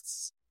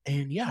podcasts.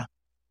 And yeah.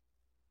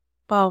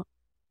 Well,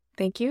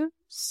 thank you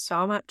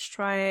so much,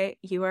 Troy.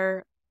 You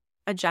are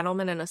a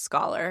gentleman and a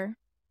scholar.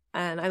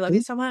 And I love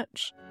you so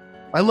much.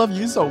 I love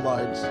you so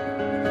much.